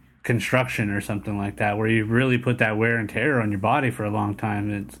construction or something like that, where you really put that wear and tear on your body for a long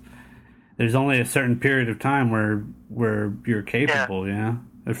time. There's only a certain period of time where you're capable, yeah.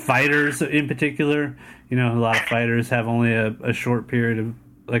 Fighters in particular, you know, a lot of fighters have only a short period of,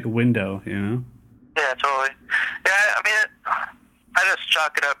 like, a window, you know? Yeah, totally. Yeah, I mean, I just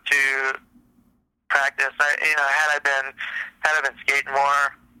chalk it up to practice. Had I been skating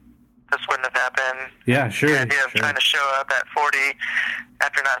more, this wouldn't have happened. Yeah, sure. The idea of trying to show up at 40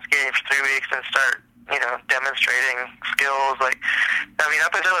 after not skating for 3 weeks and start, you know, demonstrating skills. Like, I mean,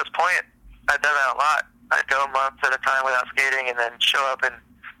 up until this point, I've done that a lot. I'd go months at a time without skating and then show up and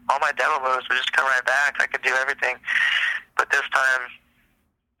all my demo moves would just come right back. I could do everything. But this time,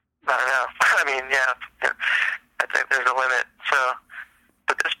 I don't know. I mean, yeah, I think there's a limit. So,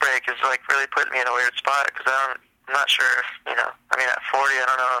 but this break is like really putting me in a weird spot because I'm not sure if, you know, I mean, at 40, I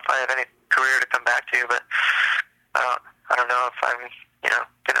don't know if I have any career to come back to, but I don't know if I'm, you know,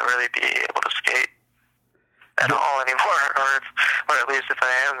 going to really be able to skate at all anymore, or at least if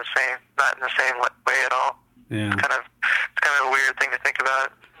I am not in the same way at all. Yeah. It's kind of a weird thing to think about.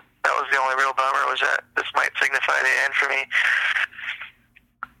 That was the only real bummer, was that this might signify the end for me.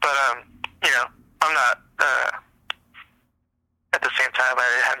 But you know, I'm not. At the same time,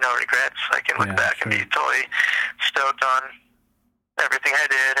 I have no regrets. I can look back and be totally stoked on everything I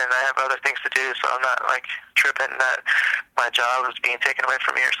did, and I have other things to do, so I'm not like tripping that my job was being taken away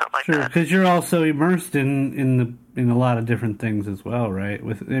from me or something like that. Sure, because you're also immersed in a lot of different things as well, right?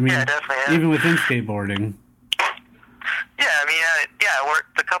 Yeah, definitely. Yeah. Even within skateboarding. Yeah, I mean, I work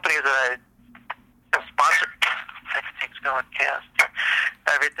the companies that I have sponsored. Everything's going chaos.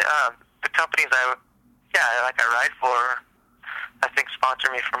 The companies I ride for, I think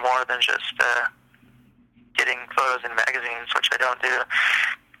sponsor me for more than just getting photos in magazines, which I don't do.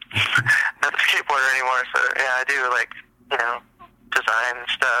 Not a skateboarder anymore, so yeah, I do like, you know, design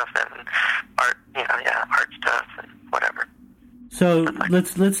stuff and art, you know, yeah, art stuff and whatever. So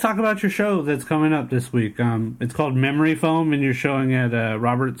let's talk about your show that's coming up this week. It's called Memory Foam, and you're showing at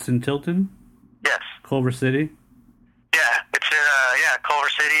Roberts and Tilton. Yes. Culver City. Yeah, it's in Culver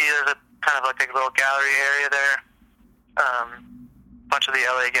City. There's a kind of like a little gallery area there. Bunch of the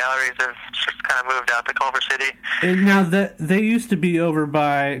LA galleries have just kind of moved out to Culver City. And now they used to be over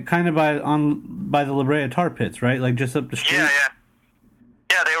by the La Brea Tar Pits, right? Like just up the street.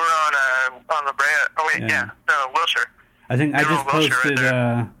 Yeah, they were on La Brea. Oh wait, no, Wilshire. I think I just posted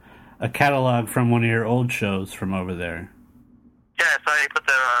right a catalog from one of your old shows from over there. Yeah, I saw you put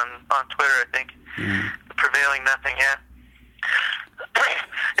that on Twitter, I think. The Prevailing Nothing, yeah.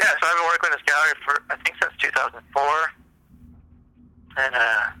 Yeah, so I've been working with this gallery for, I think, since 2004. And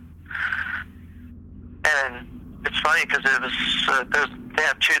it's funny because it was,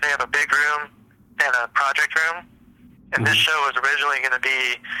 they have a big room and a project room. And this show was originally going to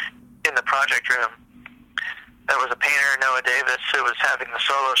be in the project room. There was a painter, Noah Davis, who was having the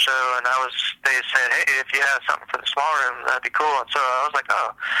solo show, and they said, hey, if you have something for the small room, that'd be cool. And so I was like,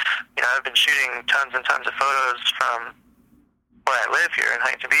 oh, you know, I've been shooting tons and tons of photos from where I live here in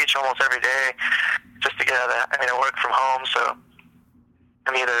Huntington Beach almost every day just to get out of that. I mean, I work from home, so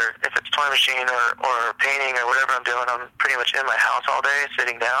I'm either, if it's toy machine or painting or whatever I'm doing, I'm pretty much in my house all day,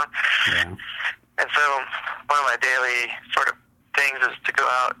 sitting down. Yeah. And so one of my daily sort of things is to go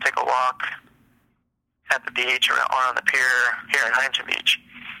out, take a walk at the beach or on the pier here in Huntington Beach.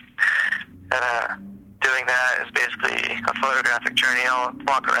 And doing that is basically a photographic journey. I'll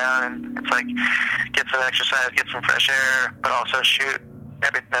walk around and it's like get some exercise, get some fresh air, but also shoot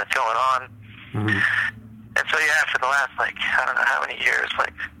everything that's going on. Mm-hmm. And so yeah, for the last I don't know how many years,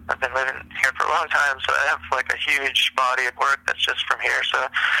 I've been living here for a long time, so I have a huge body of work that's just from here. So,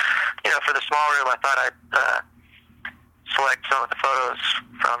 you know, for the small room, I thought I'd select some of the photos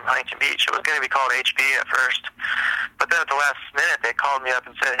from Huntington Beach. It was going to be called HB at first, but then at the last minute they called me up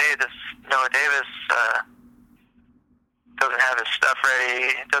and said, hey, this Noah Davis doesn't have his stuff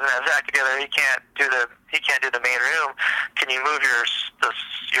ready, doesn't have his act together, he can't do the main room. Can you move your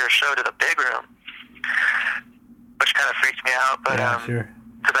show to the big room? Which kind of freaked me out, but sure.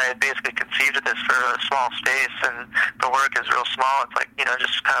 Because I had basically conceived of this for a small space, and the work is real small. It's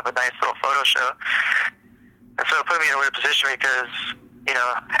just kind of a nice little photo show. And so it put me in a weird position because,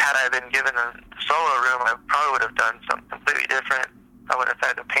 had I been given a solo room, I probably would have done something completely different. I would have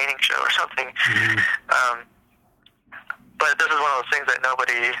had a painting show or something. But this is one of those things that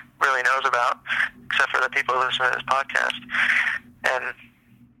nobody really knows about, except for the people who listen to this podcast. And,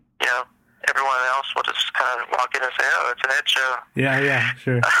 you know, everyone else will just kind of walk in and say, oh, it's an Ed show. Yeah,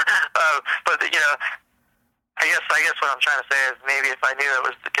 sure. But, you know, I guess what I'm trying to say is maybe if I knew it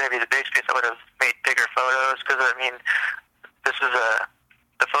was going to be the big space, I would have made bigger photos, because, I mean, the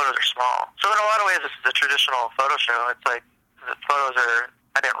photos are small. So in a lot of ways, this is a traditional photo show. It's like the photos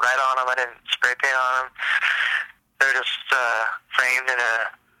I didn't write on them, I didn't spray paint on them. They're just framed in a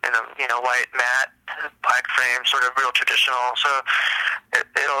you know, white matte black frame, sort of real traditional. So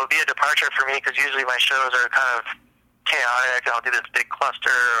it'll be a departure for me, because usually my shows are kind of chaotic. I'll do this big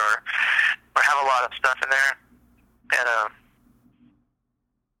cluster or have a lot of stuff in there. And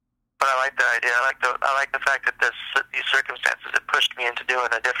but I like the idea. I like the fact that these circumstances have pushed me into doing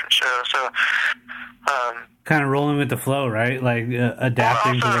a different show. So kind of rolling with the flow, right? Like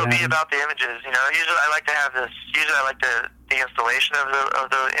adapting. Well, also, it'll be about the images. You know, usually I like to have this. Usually I like the installation of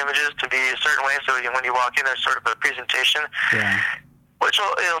the images to be a certain way. So when you walk in, there's sort of a presentation. Yeah. Which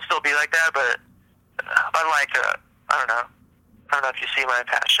it'll still be like that, but unlike I don't know if you see my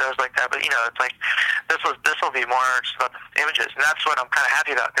past shows like that, but you know, it's like this will be more just about the images, and that's what I'm kind of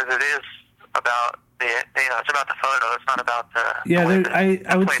happy about, because it is about it's about the photo. It's not about the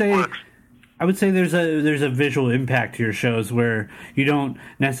I would say there's a visual impact to your shows where you don't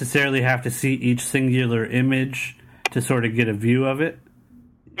necessarily have to see each singular image to sort of get a view of it.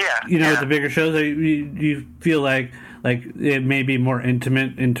 Yeah. You know, with the bigger shows, you feel like it may be more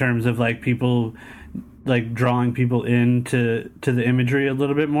intimate in terms of like people, like drawing people into the imagery a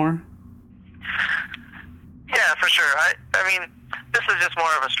little bit more. Yeah, for sure. I mean, this is just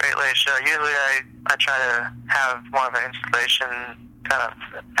more of a straight-laced show. Usually I try to have more of an installation kind of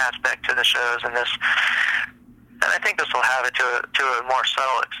aspect to the shows, and I think this will have it to a more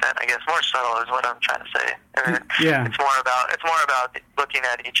subtle extent. I guess more subtle is what I'm trying to say. I mean, yeah. It's more about looking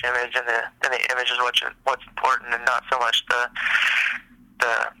at each image, and the image is what's important, and not so much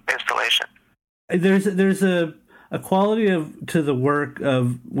the installation. There's a quality to the work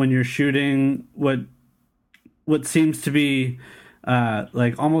of when you're shooting what seems to be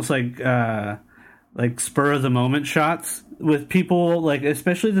like almost like spur of the moment shots with people, like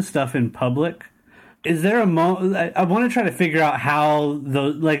especially the stuff in public. Is there a moment? I want to try to figure out how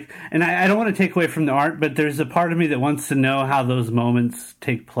those, like, and I don't want to take away from the art, but there's a part of me that wants to know how those moments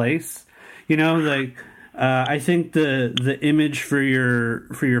take place. You know, like I think the image for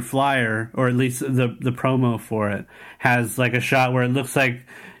your flyer, or at least the promo for it, has like a shot where it looks like,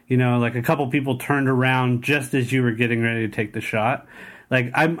 you know, like a couple people turned around just as you were getting ready to take the shot.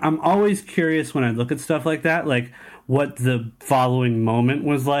 Like I'm always curious when I look at stuff like that, like what the following moment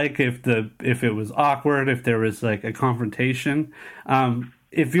was like, if it was awkward, if there was like a confrontation.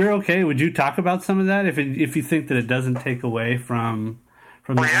 If you're okay, would you talk about some of that? If you think that it doesn't take away from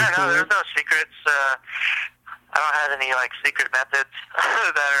well, yeah, no, there's no secrets. I don't have any like secret methods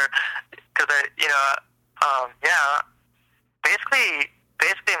that are, because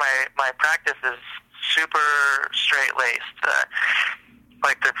basically my practice is super straight laced.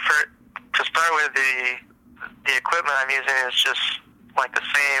 To start with, the equipment I'm using is just like the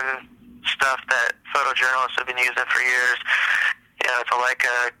same stuff that photojournalists have been using for years. You know, it's a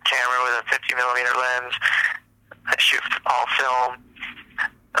Leica camera with a 50 millimeter lens. I shoot all film,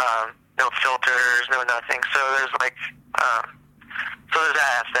 no filters, no nothing. So there's there's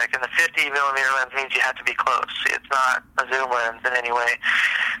that aspect. And the 50 millimeter lens means you have to be close. It's not a zoom lens in any way.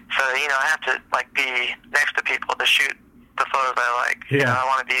 So, you know, I have to like be next to people to shoot the photos I like. Yeah. You know, I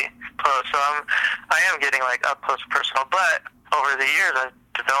want to be close. So I am getting like up close and personal. But over the years, I've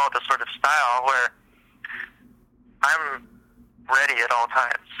developed a sort of style where I'm ready at all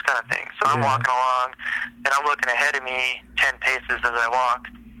times, kind of thing. So I'm walking along, and I'm looking ahead of me 10 paces as I walk.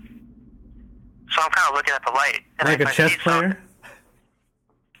 So I'm kind of looking at the light. And like a chess player?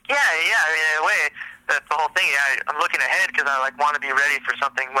 Yeah. I mean, in a way, that's the whole thing. Yeah, I'm looking ahead because I like want to be ready for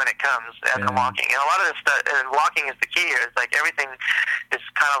something when it comes as I'm walking. And a lot of this stuff, and walking is the key here. It's like everything is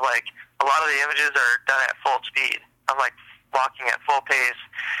kind of like, a lot of the images are done at full speed. I'm like walking at full pace.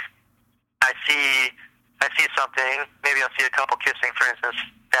 I see something. Maybe I'll see a couple kissing, for instance,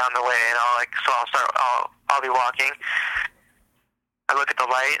 down the way, and I'll be walking. I look at the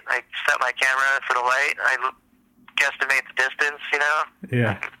light. I set my camera for the light. I guesstimate the distance. You know.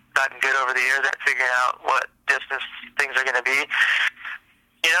 Yeah. Gotten good over the years at figuring out what distance things are going to be.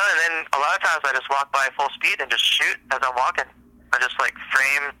 You know, and then a lot of times I just walk by full speed and just shoot as I'm walking. I just like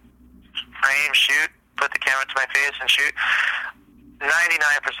frame, shoot, put the camera to my face and shoot. 99%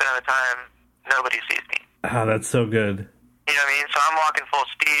 of the time, nobody sees me. Oh, that's so good. You know what I mean? So I'm walking full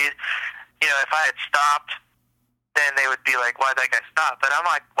speed. You know, if I had stopped, then they would be like, why'd that guy stop? But I'm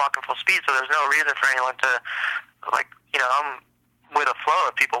like walking full speed, so there's no reason for anyone to, like, you know, I'm with a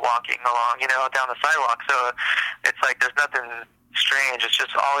flow of people walking along, you know, down the sidewalk. So it's like there's nothing strange. It's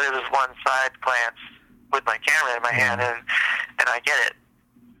just all it is one side glance with my camera in my hand, and I get it.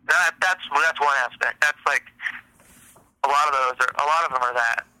 That's one aspect. That's like a lot of them are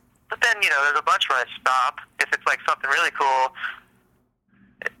that. But then, you know, there's a bunch where I stop. If it's like something really cool,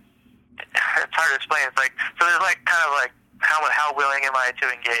 it's hard to explain. It's like, so there's like kind of like how willing am I to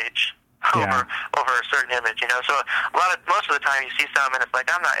engage over a certain image, you know? So most of the time you see something and it's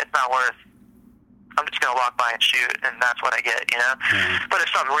like, it's not worth. I'm just gonna walk by and shoot, and that's what I get, you know. But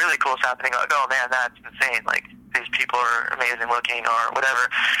if something really cool is happening, like, oh man, that's insane. Like, these people are amazing looking, or whatever.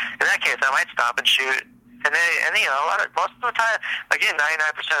 In that case, I might stop and shoot. And you know, most of the time, again,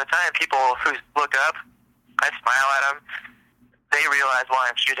 99% of the time, people who look up, I smile at them. They realize why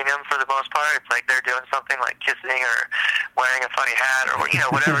I'm shooting them for the most part. It's like they're doing something like kissing or wearing a funny hat or, you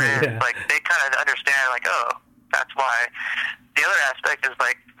know, whatever it is. Like, they kind of understand, like, oh, that's why. The other aspect is,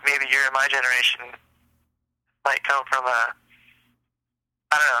 like, maybe you're in my generation might come from I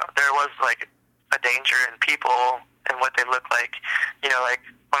don't know, there was, like, a danger in people and what they look like. You know, like,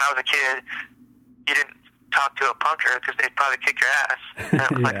 when I was a kid, you didn't talk to a punker because they'd probably kick your ass. And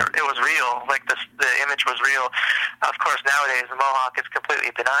it was like, it was real. Like, the image was real. Of course, nowadays, the mohawk is completely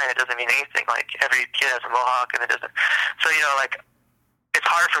benign. It doesn't mean anything. Like, every kid has a mohawk, and it doesn't. So, you know, like, it's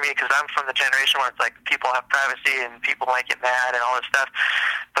hard for me because I'm from the generation where it's like people have privacy and people might get mad and all this stuff.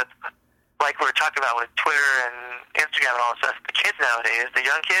 But like we were talking about with Twitter and Instagram and all this stuff, the kids nowadays, the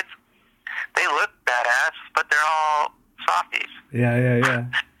young kids, they look badass, but they're all softies. Yeah.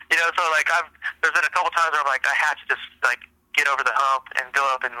 You know, so like there's been a couple times where I'm like, I had to just like get over the hump and go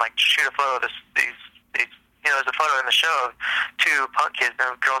up and like shoot a photo of these. You know, there's a photo in the show of two punk kids. The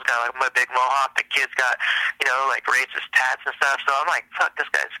girl's got like a big mohawk. The kid's got, you know, like racist tats and stuff. So I'm like, fuck, this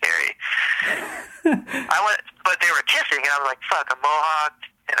guy's scary. But they were kissing, and I'm like, fuck, a mohawk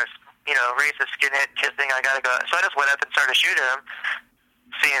and a, you know, racist skinhead kissing. I gotta go. So I just went up and started shooting him.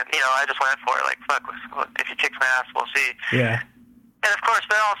 Seeing, you know, I just went for it. Like, fuck, if he kicks my ass, we'll see. Yeah. And of course,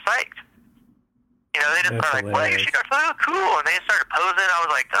 they're all psyched. You know, they just are like, well, you shoot our photo, cool. And they started posing. I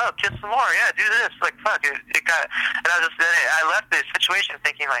was like, oh, kiss some more. Yeah, do this. Like, fuck. It got, and I left the situation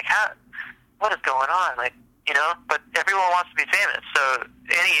thinking, like, what is going on? Like, you know, but everyone wants to be famous. So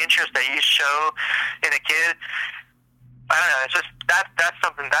any interest that you show in a kid, I don't know, it's just, that's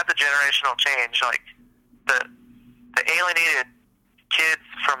something, that's a generational change. Like, the alienated kids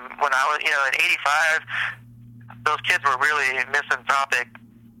from when I was, you know, in 85, those kids were really misanthropic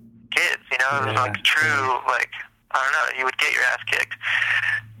kids, you know. It was like true, like, I don't know, you would get your ass kicked.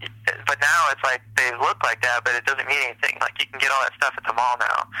 But now it's like they look like that, but it doesn't mean anything. Like, you can get all that stuff at the mall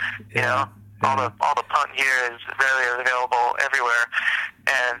now. You know, all the punk gear is readily available everywhere,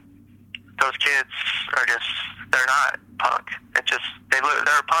 and those kids are just, they're not punk. It just,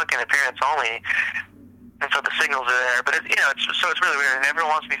 they're punk in appearance only, and so the signals are there. But you know, it's really weird, and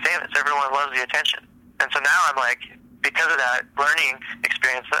everyone wants to be famous. Everyone loves the attention, and so now I'm like, because of that learning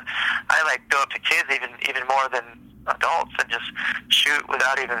experience, I like go up to kids even more than adults and just shoot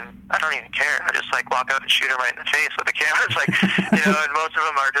without even, I don't even care. I just like walk up and shoot them right in the face with the camera. It's like, you know, and most of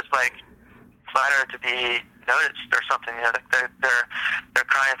them are just like flattered to be noticed or something. You know, they're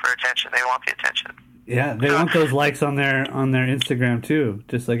crying for attention. They want the attention. Yeah, they want those likes on their Instagram too,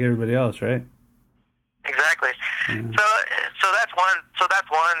 just like everybody else, right? Exactly. Yeah. So that's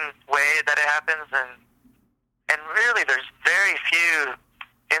one way that it happens, and really, there's very few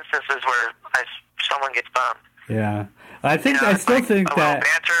instances where someone gets bummed. Yeah, I think, you know, I still think that a little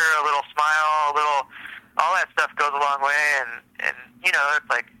banter, a little smile, all that stuff goes a long way, and you know, it's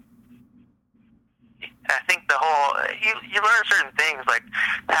like, I think the whole, you learn certain things, like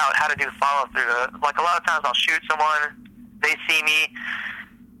how to do follow through. Like, a lot of times I'll shoot someone, they see me,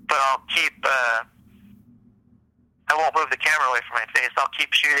 but I'll keep. I won't move the camera away from my face. I'll keep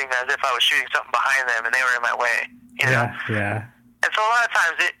shooting as if I was shooting something behind them and they were in my way. You know? Yeah. And so a lot of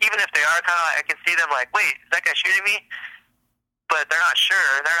times, even if they are kind of like, I can see them like, wait, is that guy shooting me? But they're not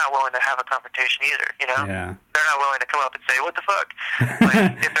sure. They're not willing to have a confrontation either, you know? Yeah. They're not willing to come up and say, what the fuck?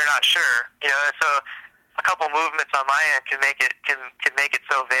 Like, if they're not sure, you know? So a couple movements on my end can make it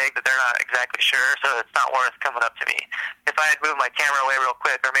so vague that they're not exactly sure, so it's not worth coming up to me. If I had moved my camera away real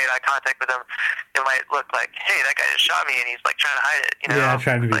quick or made eye contact with them, it might look like, hey, that guy just shot me and he's like trying to hide it, you know? Yeah,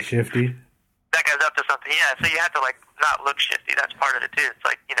 trying to be like, shifty. That guy's up to something. Yeah, so you have to like not look shifty. That's part of it too. It's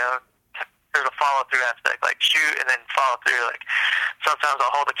like, you know, there's a follow through aspect, like shoot and then follow through. Like, sometimes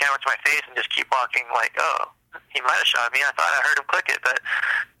I'll hold the camera to my face and just keep walking, like, oh, he might have shot me. I thought I heard him click it, but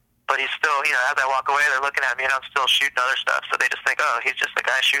he's still, as I walk away, they're looking at me, and I'm still shooting other stuff. So they just think, oh, he's just the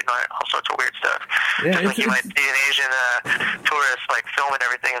guy shooting all sorts of weird stuff. Yeah, just like you might see an Asian tourist like filming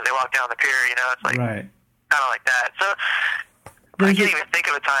everything as they walk down the pier. It's like right. kind of like that. So I can't even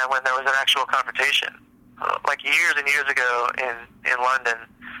think of a time when there was an actual confrontation. Like years and years ago in London,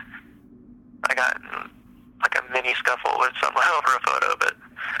 I got like a mini scuffle with someone over a photo, but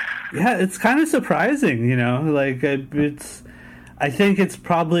yeah, it's kind of surprising, like I think it's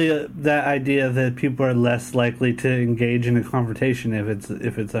probably that idea that people are less likely to engage in a confrontation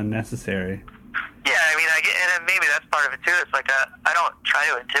if it's unnecessary. Yeah, I mean, and maybe that's part of it too. It's like I don't try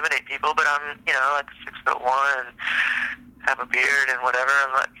to intimidate people, but I'm like 6'1" and have a beard and whatever.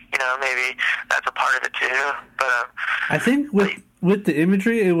 I'm like, maybe that's a part of it too. But I think with the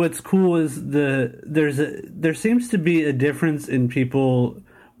imagery, what's cool is there seems to be a difference in people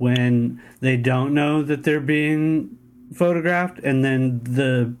when they don't know that they're being photographed, and then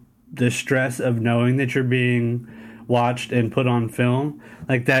the stress of knowing that you're being watched and put on film,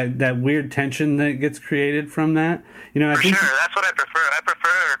 like that weird tension that gets created from that. I think sure, that's what I prefer. I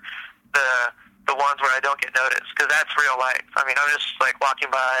prefer the ones where I don't get noticed, because that's real life. I mean, I'm just like walking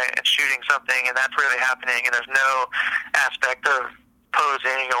by and shooting something, and that's really happening, and there's no aspect of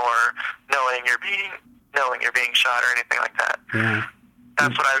posing or knowing you're being shot or anything like that. Yeah.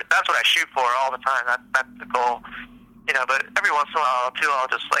 That's what I shoot for all the time. That's the goal. But every once in a while, too, I'll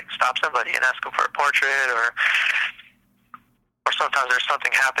just like stop somebody and ask them for a portrait, or sometimes there's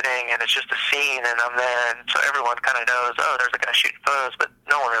something happening and it's just a scene, and I'm there, and so everyone kind of knows, oh, there's a guy shooting photos, but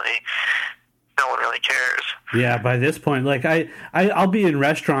no one really cares. Yeah, by this point, like I'll be in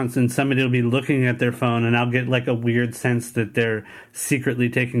restaurants and somebody will be looking at their phone, and I'll get like a weird sense that they're secretly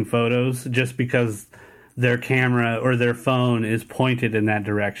taking photos just because their camera or their phone is pointed in that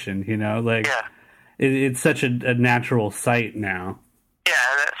direction. Like. Yeah. It's such a natural sight now. Yeah,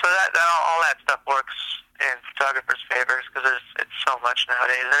 so that all that stuff works in photographers' favors, because it's so much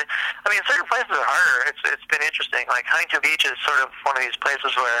nowadays. I mean, certain places are harder. It's been interesting. Like Huntington Beach is sort of one of these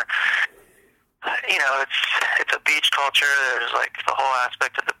places where, it's a beach culture. There's like the whole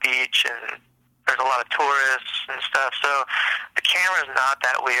aspect of the beach, and there's a lot of tourists and stuff. So the camera's not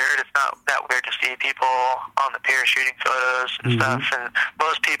that weird. It's not that weird to see people on the pier shooting photos and stuff. And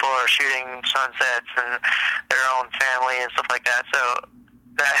most people are shooting sunsets and their own family and stuff like that. So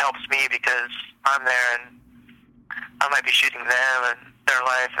that helps me, because I'm there and I might be shooting them and their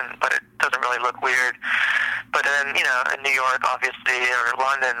life, but it doesn't really look weird. But then, in New York, obviously, or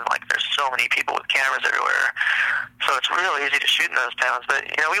London, like there's so many people with cameras everywhere. So it's real easy to shoot in those towns. But,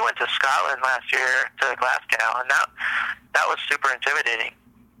 we went to Scotland last year, to Glasgow, and that was super intimidating,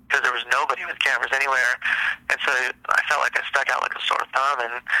 because there was nobody with cameras anywhere. And so I felt like I stuck out like a sore thumb,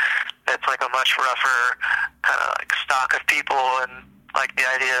 and it's like a much rougher kind of like stock of people, and like the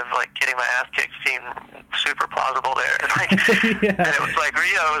idea of like getting my ass kicked seemed super plausible there. Like, yeah. And it was like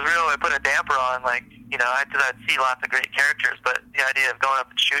Rio was real. I put a damper on, like, I'd see lots of great characters, but the idea of going up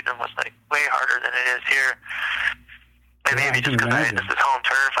and shooting them was like way harder than it is here. And yeah, maybe just because this is home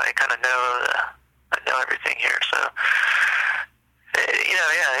turf, I kind of know everything here. So,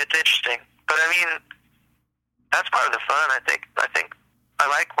 yeah, it's interesting. But I mean, that's part of the fun. I think I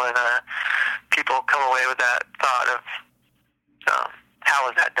like when people come away with that thought of, how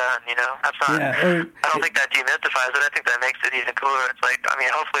was that done? That's not. Yeah, I don't think that demystifies it. I think that makes it even cooler. It's like, I mean,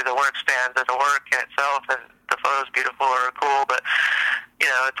 hopefully the work stands as a work in itself, and the photos beautiful or cool. But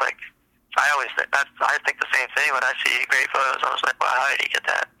it's like I think the same thing when I see great photos. I was like, wow, how did he get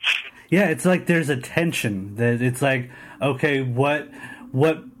that? Yeah, it's like there's a tension that it's like, okay, what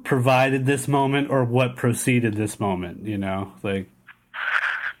provided this moment, or what preceded this moment? Like.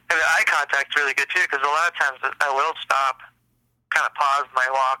 And the eye contact's really good too, because a lot of times I will stop, kind of pause my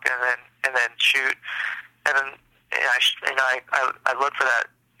walk, and then shoot, and then I look for that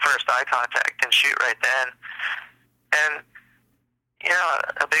first eye contact and shoot right then, and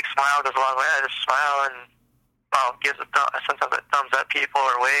a big smile goes a long way. I just smile and gives sometimes a thumbs up people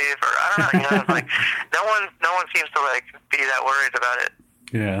or wave, or I don't know. It's like no one seems to like be that worried about it.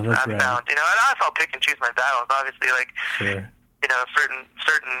 Yeah, that's right. Found, and I'll pick and choose my battles. Obviously, like sure.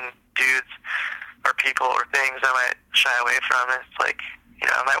 Certain dudes or people or things I might shy away from. It's like,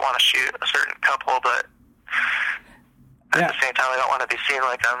 I might want to shoot a certain couple, but at the same time, I don't want to be seen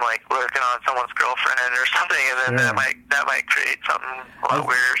like I'm like working on someone's girlfriend or something, and then that might create something a lot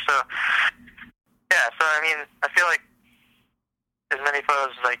weirder. So yeah, I mean, I feel like as many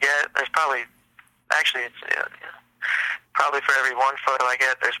photos as I get, there's probably probably for every one photo I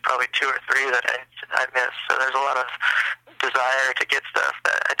get, there's probably 2 or 3 that I miss. So there's a lot of desire to get stuff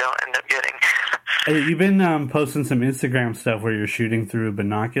that I don't end up getting. Hey, you've been posting some Instagram stuff where you're shooting through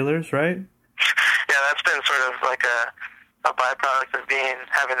binoculars, right? Yeah, that's been sort of like a byproduct of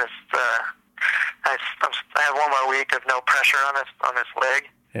having this. I have one more week of no pressure on this leg.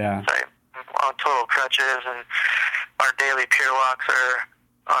 Yeah. So I'm on total crutches, and our daily pier walks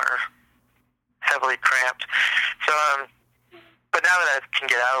are heavily cramped. So, but now that I can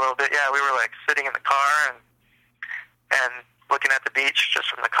get out a little bit, yeah, we were like sitting in the car and looking at the beach just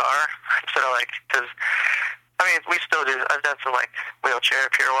from the car instead of like, because I mean, we still do. I've done some like wheelchair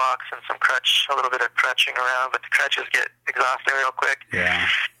pier walks and a little bit of crutching around, but the crutches get exhausting real quick. Yeah.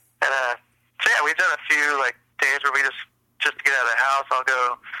 And so yeah, we've done a few like days where we just to get out of the house,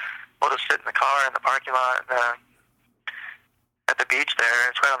 we'll just sit in the car in the parking lot at the beach there.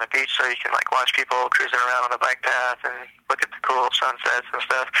 It's right on the beach, so you can like watch people cruising around on the bike path and look at the cool sunsets and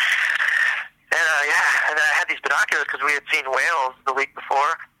stuff. And and then I had these binoculars because we had seen whales the week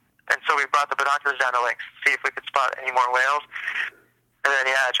before, and so we brought the binoculars down to like see if we could spot any more whales. And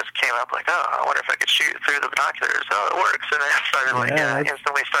then it just came up like, oh, I wonder if I could shoot through the binoculars. Oh, it works. And then I started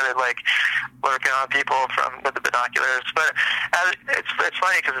instantly started like lurking on people with the binoculars. But it's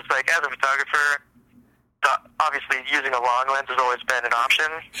funny because it's like, as a photographer, obviously using a long lens has always been an option.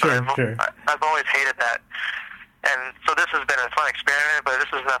 Sure. I've always hated that. And so this has been a fun experiment, but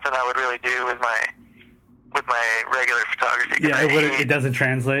this is nothing I would really do with my regular photography. Yeah, it doesn't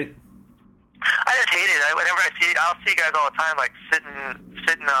translate. I just hate it. I'll see guys all the time like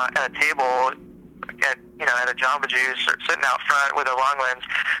sitting at a table at a Jamba Juice or sitting out front with a long lens,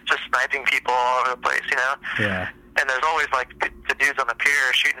 just sniping people all over the place. Yeah. And there's always like the dudes on the pier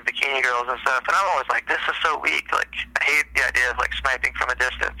shooting bikini girls and stuff, and I'm always like, this is so weak. Like, I hate the idea of like sniping from a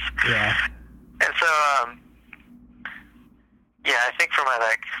distance. Yeah. And so, I think for my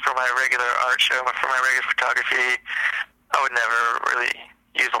regular art show, for my regular photography, I would never really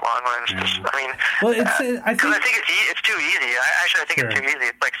use a long lens. Yeah. I think it's too easy. I think it's too easy.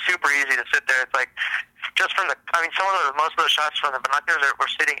 It's like super easy to sit there. It's like just most of those shots from the binoculars we're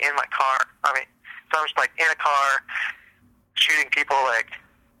sitting in my car. I mean, so I'm just like in a car shooting people like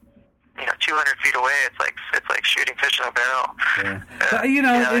 200 feet away. It's like shooting fish in a barrel. Yeah. But,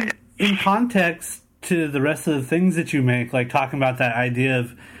 in context to the rest of the things that you make, like talking about that idea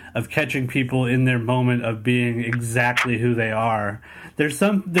of catching people in their moment of being exactly who they are. There's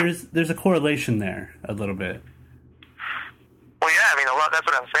a correlation there a little bit. Well, yeah, I mean, that's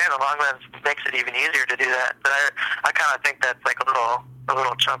what I'm saying. The long lens makes it even easier to do that. But I kind of think that's like a little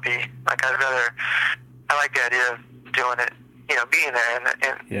chumpy. Like I like the idea of doing it, being there in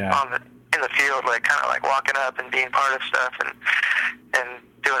the field, like kind of like walking up and being part of stuff and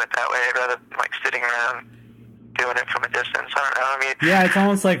doing it that way rather than like sitting around doing it from a distance. I don't know. I mean, yeah, it's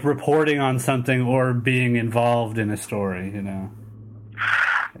almost like reporting on something or being involved in a story. I don't know.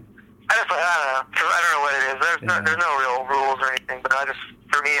 I don't know what it is. There's no real rules or anything, but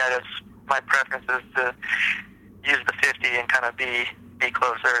my preference is to use the 50 and kind of be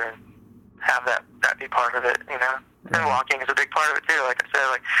closer and have that be part of it, Right. And walking is a big part of it too. Like I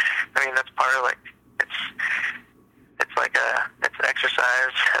said, that's part of it's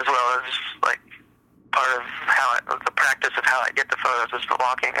exercise as well as like part of the practice of how I get the photos is the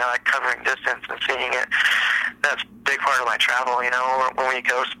walking. I like covering distance and seeing it. That's a big part of my travel. When we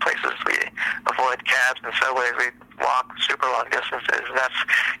go to places, we avoid cabs and subways. We walk super long distances, and that's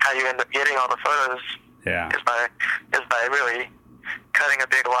how you end up getting all the photos. Yeah, is by really cutting a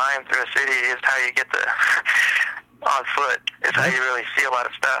big line through a city. Is how you get on foot. Is how you really see a lot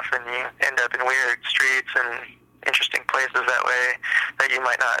of stuff, and you end up in weird streets and interesting places that way that you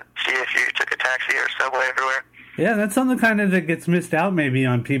might not see if you took a taxi or subway everywhere. Yeah, that's something kind of that gets missed out maybe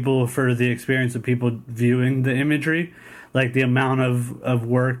on people for the experience of people viewing the imagery, like the amount of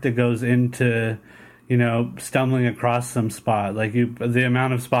work that goes into, stumbling across some spot, like the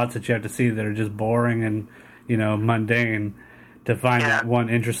amount of spots that you have to see that are just boring and, mundane to find that one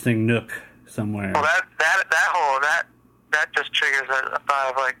interesting nook somewhere. Well, that just triggers a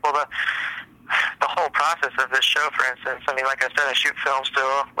thought of like, well, the whole process of this show, for instance. I mean, like I said, I shoot film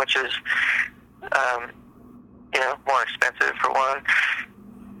still, which is, more expensive for one.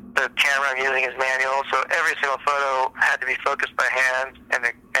 The camera I'm using is manual, so every single photo had to be focused by hand and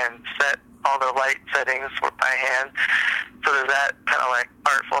set. All the light settings were by hand. So there's that kind of like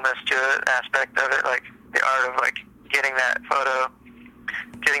artfulness to it, aspect of it, like the art of like getting that photo,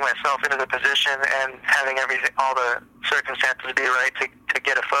 getting myself into the position and having all the circumstances be right to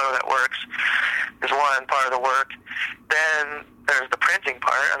get a photo that works is one part of the work. Then there's the printing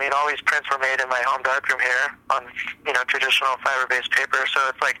part. I mean, all these prints were made in my home darkroom here on, traditional fiber-based paper. So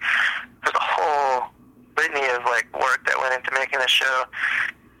it's like we litany of like work that went into making the show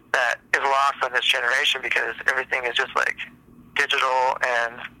that is lost on this generation because everything is just like digital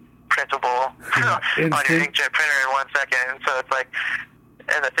and printable on your inkjet printer in 1 second. And so it's like,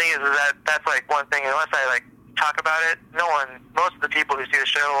 and the thing is that that's like one thing, unless I like talk about it, most of the people who see the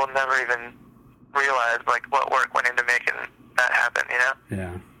show will never even realize like what work went into making that happen, you know?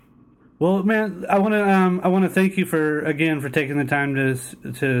 Yeah. Well, man, I want to thank you for taking the time to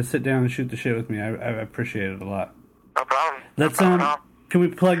sit down and shoot the shit with me. I appreciate it a lot. No problem. Let's can we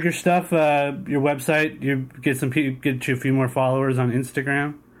plug your stuff, your website? You get you a few more followers on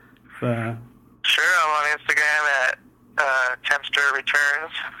Instagram. Sure, I'm on Instagram at Tempster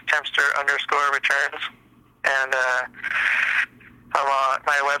Returns, Tempster_returns, and I'm on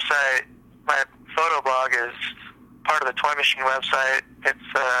my website. My photo blog is part of the Toy Machine website.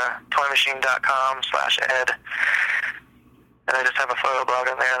 It's toymachine.com/ed, and I just have a photo blog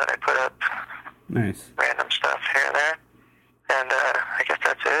on there that I put up random stuff here and there. And I guess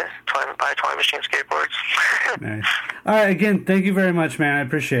that's it. Buy Toy Machine skateboards. Nice. All right, again, thank you very much, man. I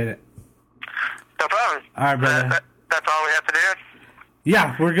appreciate it. No problem. All right, brother. That's all we have to do?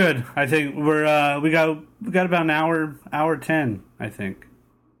 Yeah, we're good. I think we got about an hour 10, I think.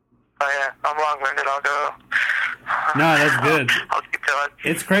 Oh, yeah. I'm long-winded. I'll go. No, that's good. I'll keep going.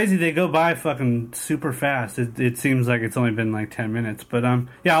 It's crazy. They go by fucking super fast. It seems like it's only been like 10 minutes. But,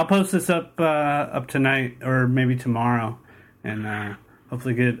 yeah, I'll post this up tonight or maybe tomorrow. And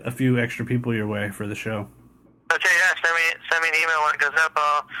hopefully get a few extra people your way for the show. Okay, yeah, send me an email when it goes up.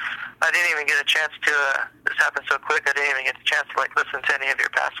 I didn't even get a chance to, this happened so quick, I didn't even get a chance to like listen to any of your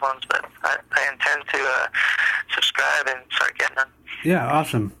past ones, but I intend to subscribe and start getting them. Yeah,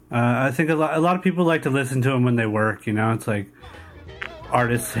 awesome. I think a lot of people like to listen to them when they work, you know? It's like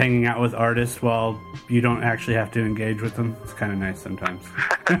artists hanging out with artists while you don't actually have to engage with them. It's kind of nice sometimes.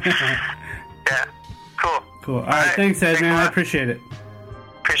 Yeah, cool. Cool. All right, thanks, Ed, man. I appreciate it.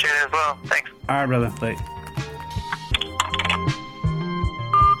 Appreciate it as well. Thanks. All right, brother. Late.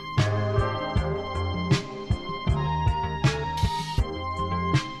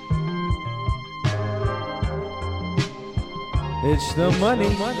 It's the money.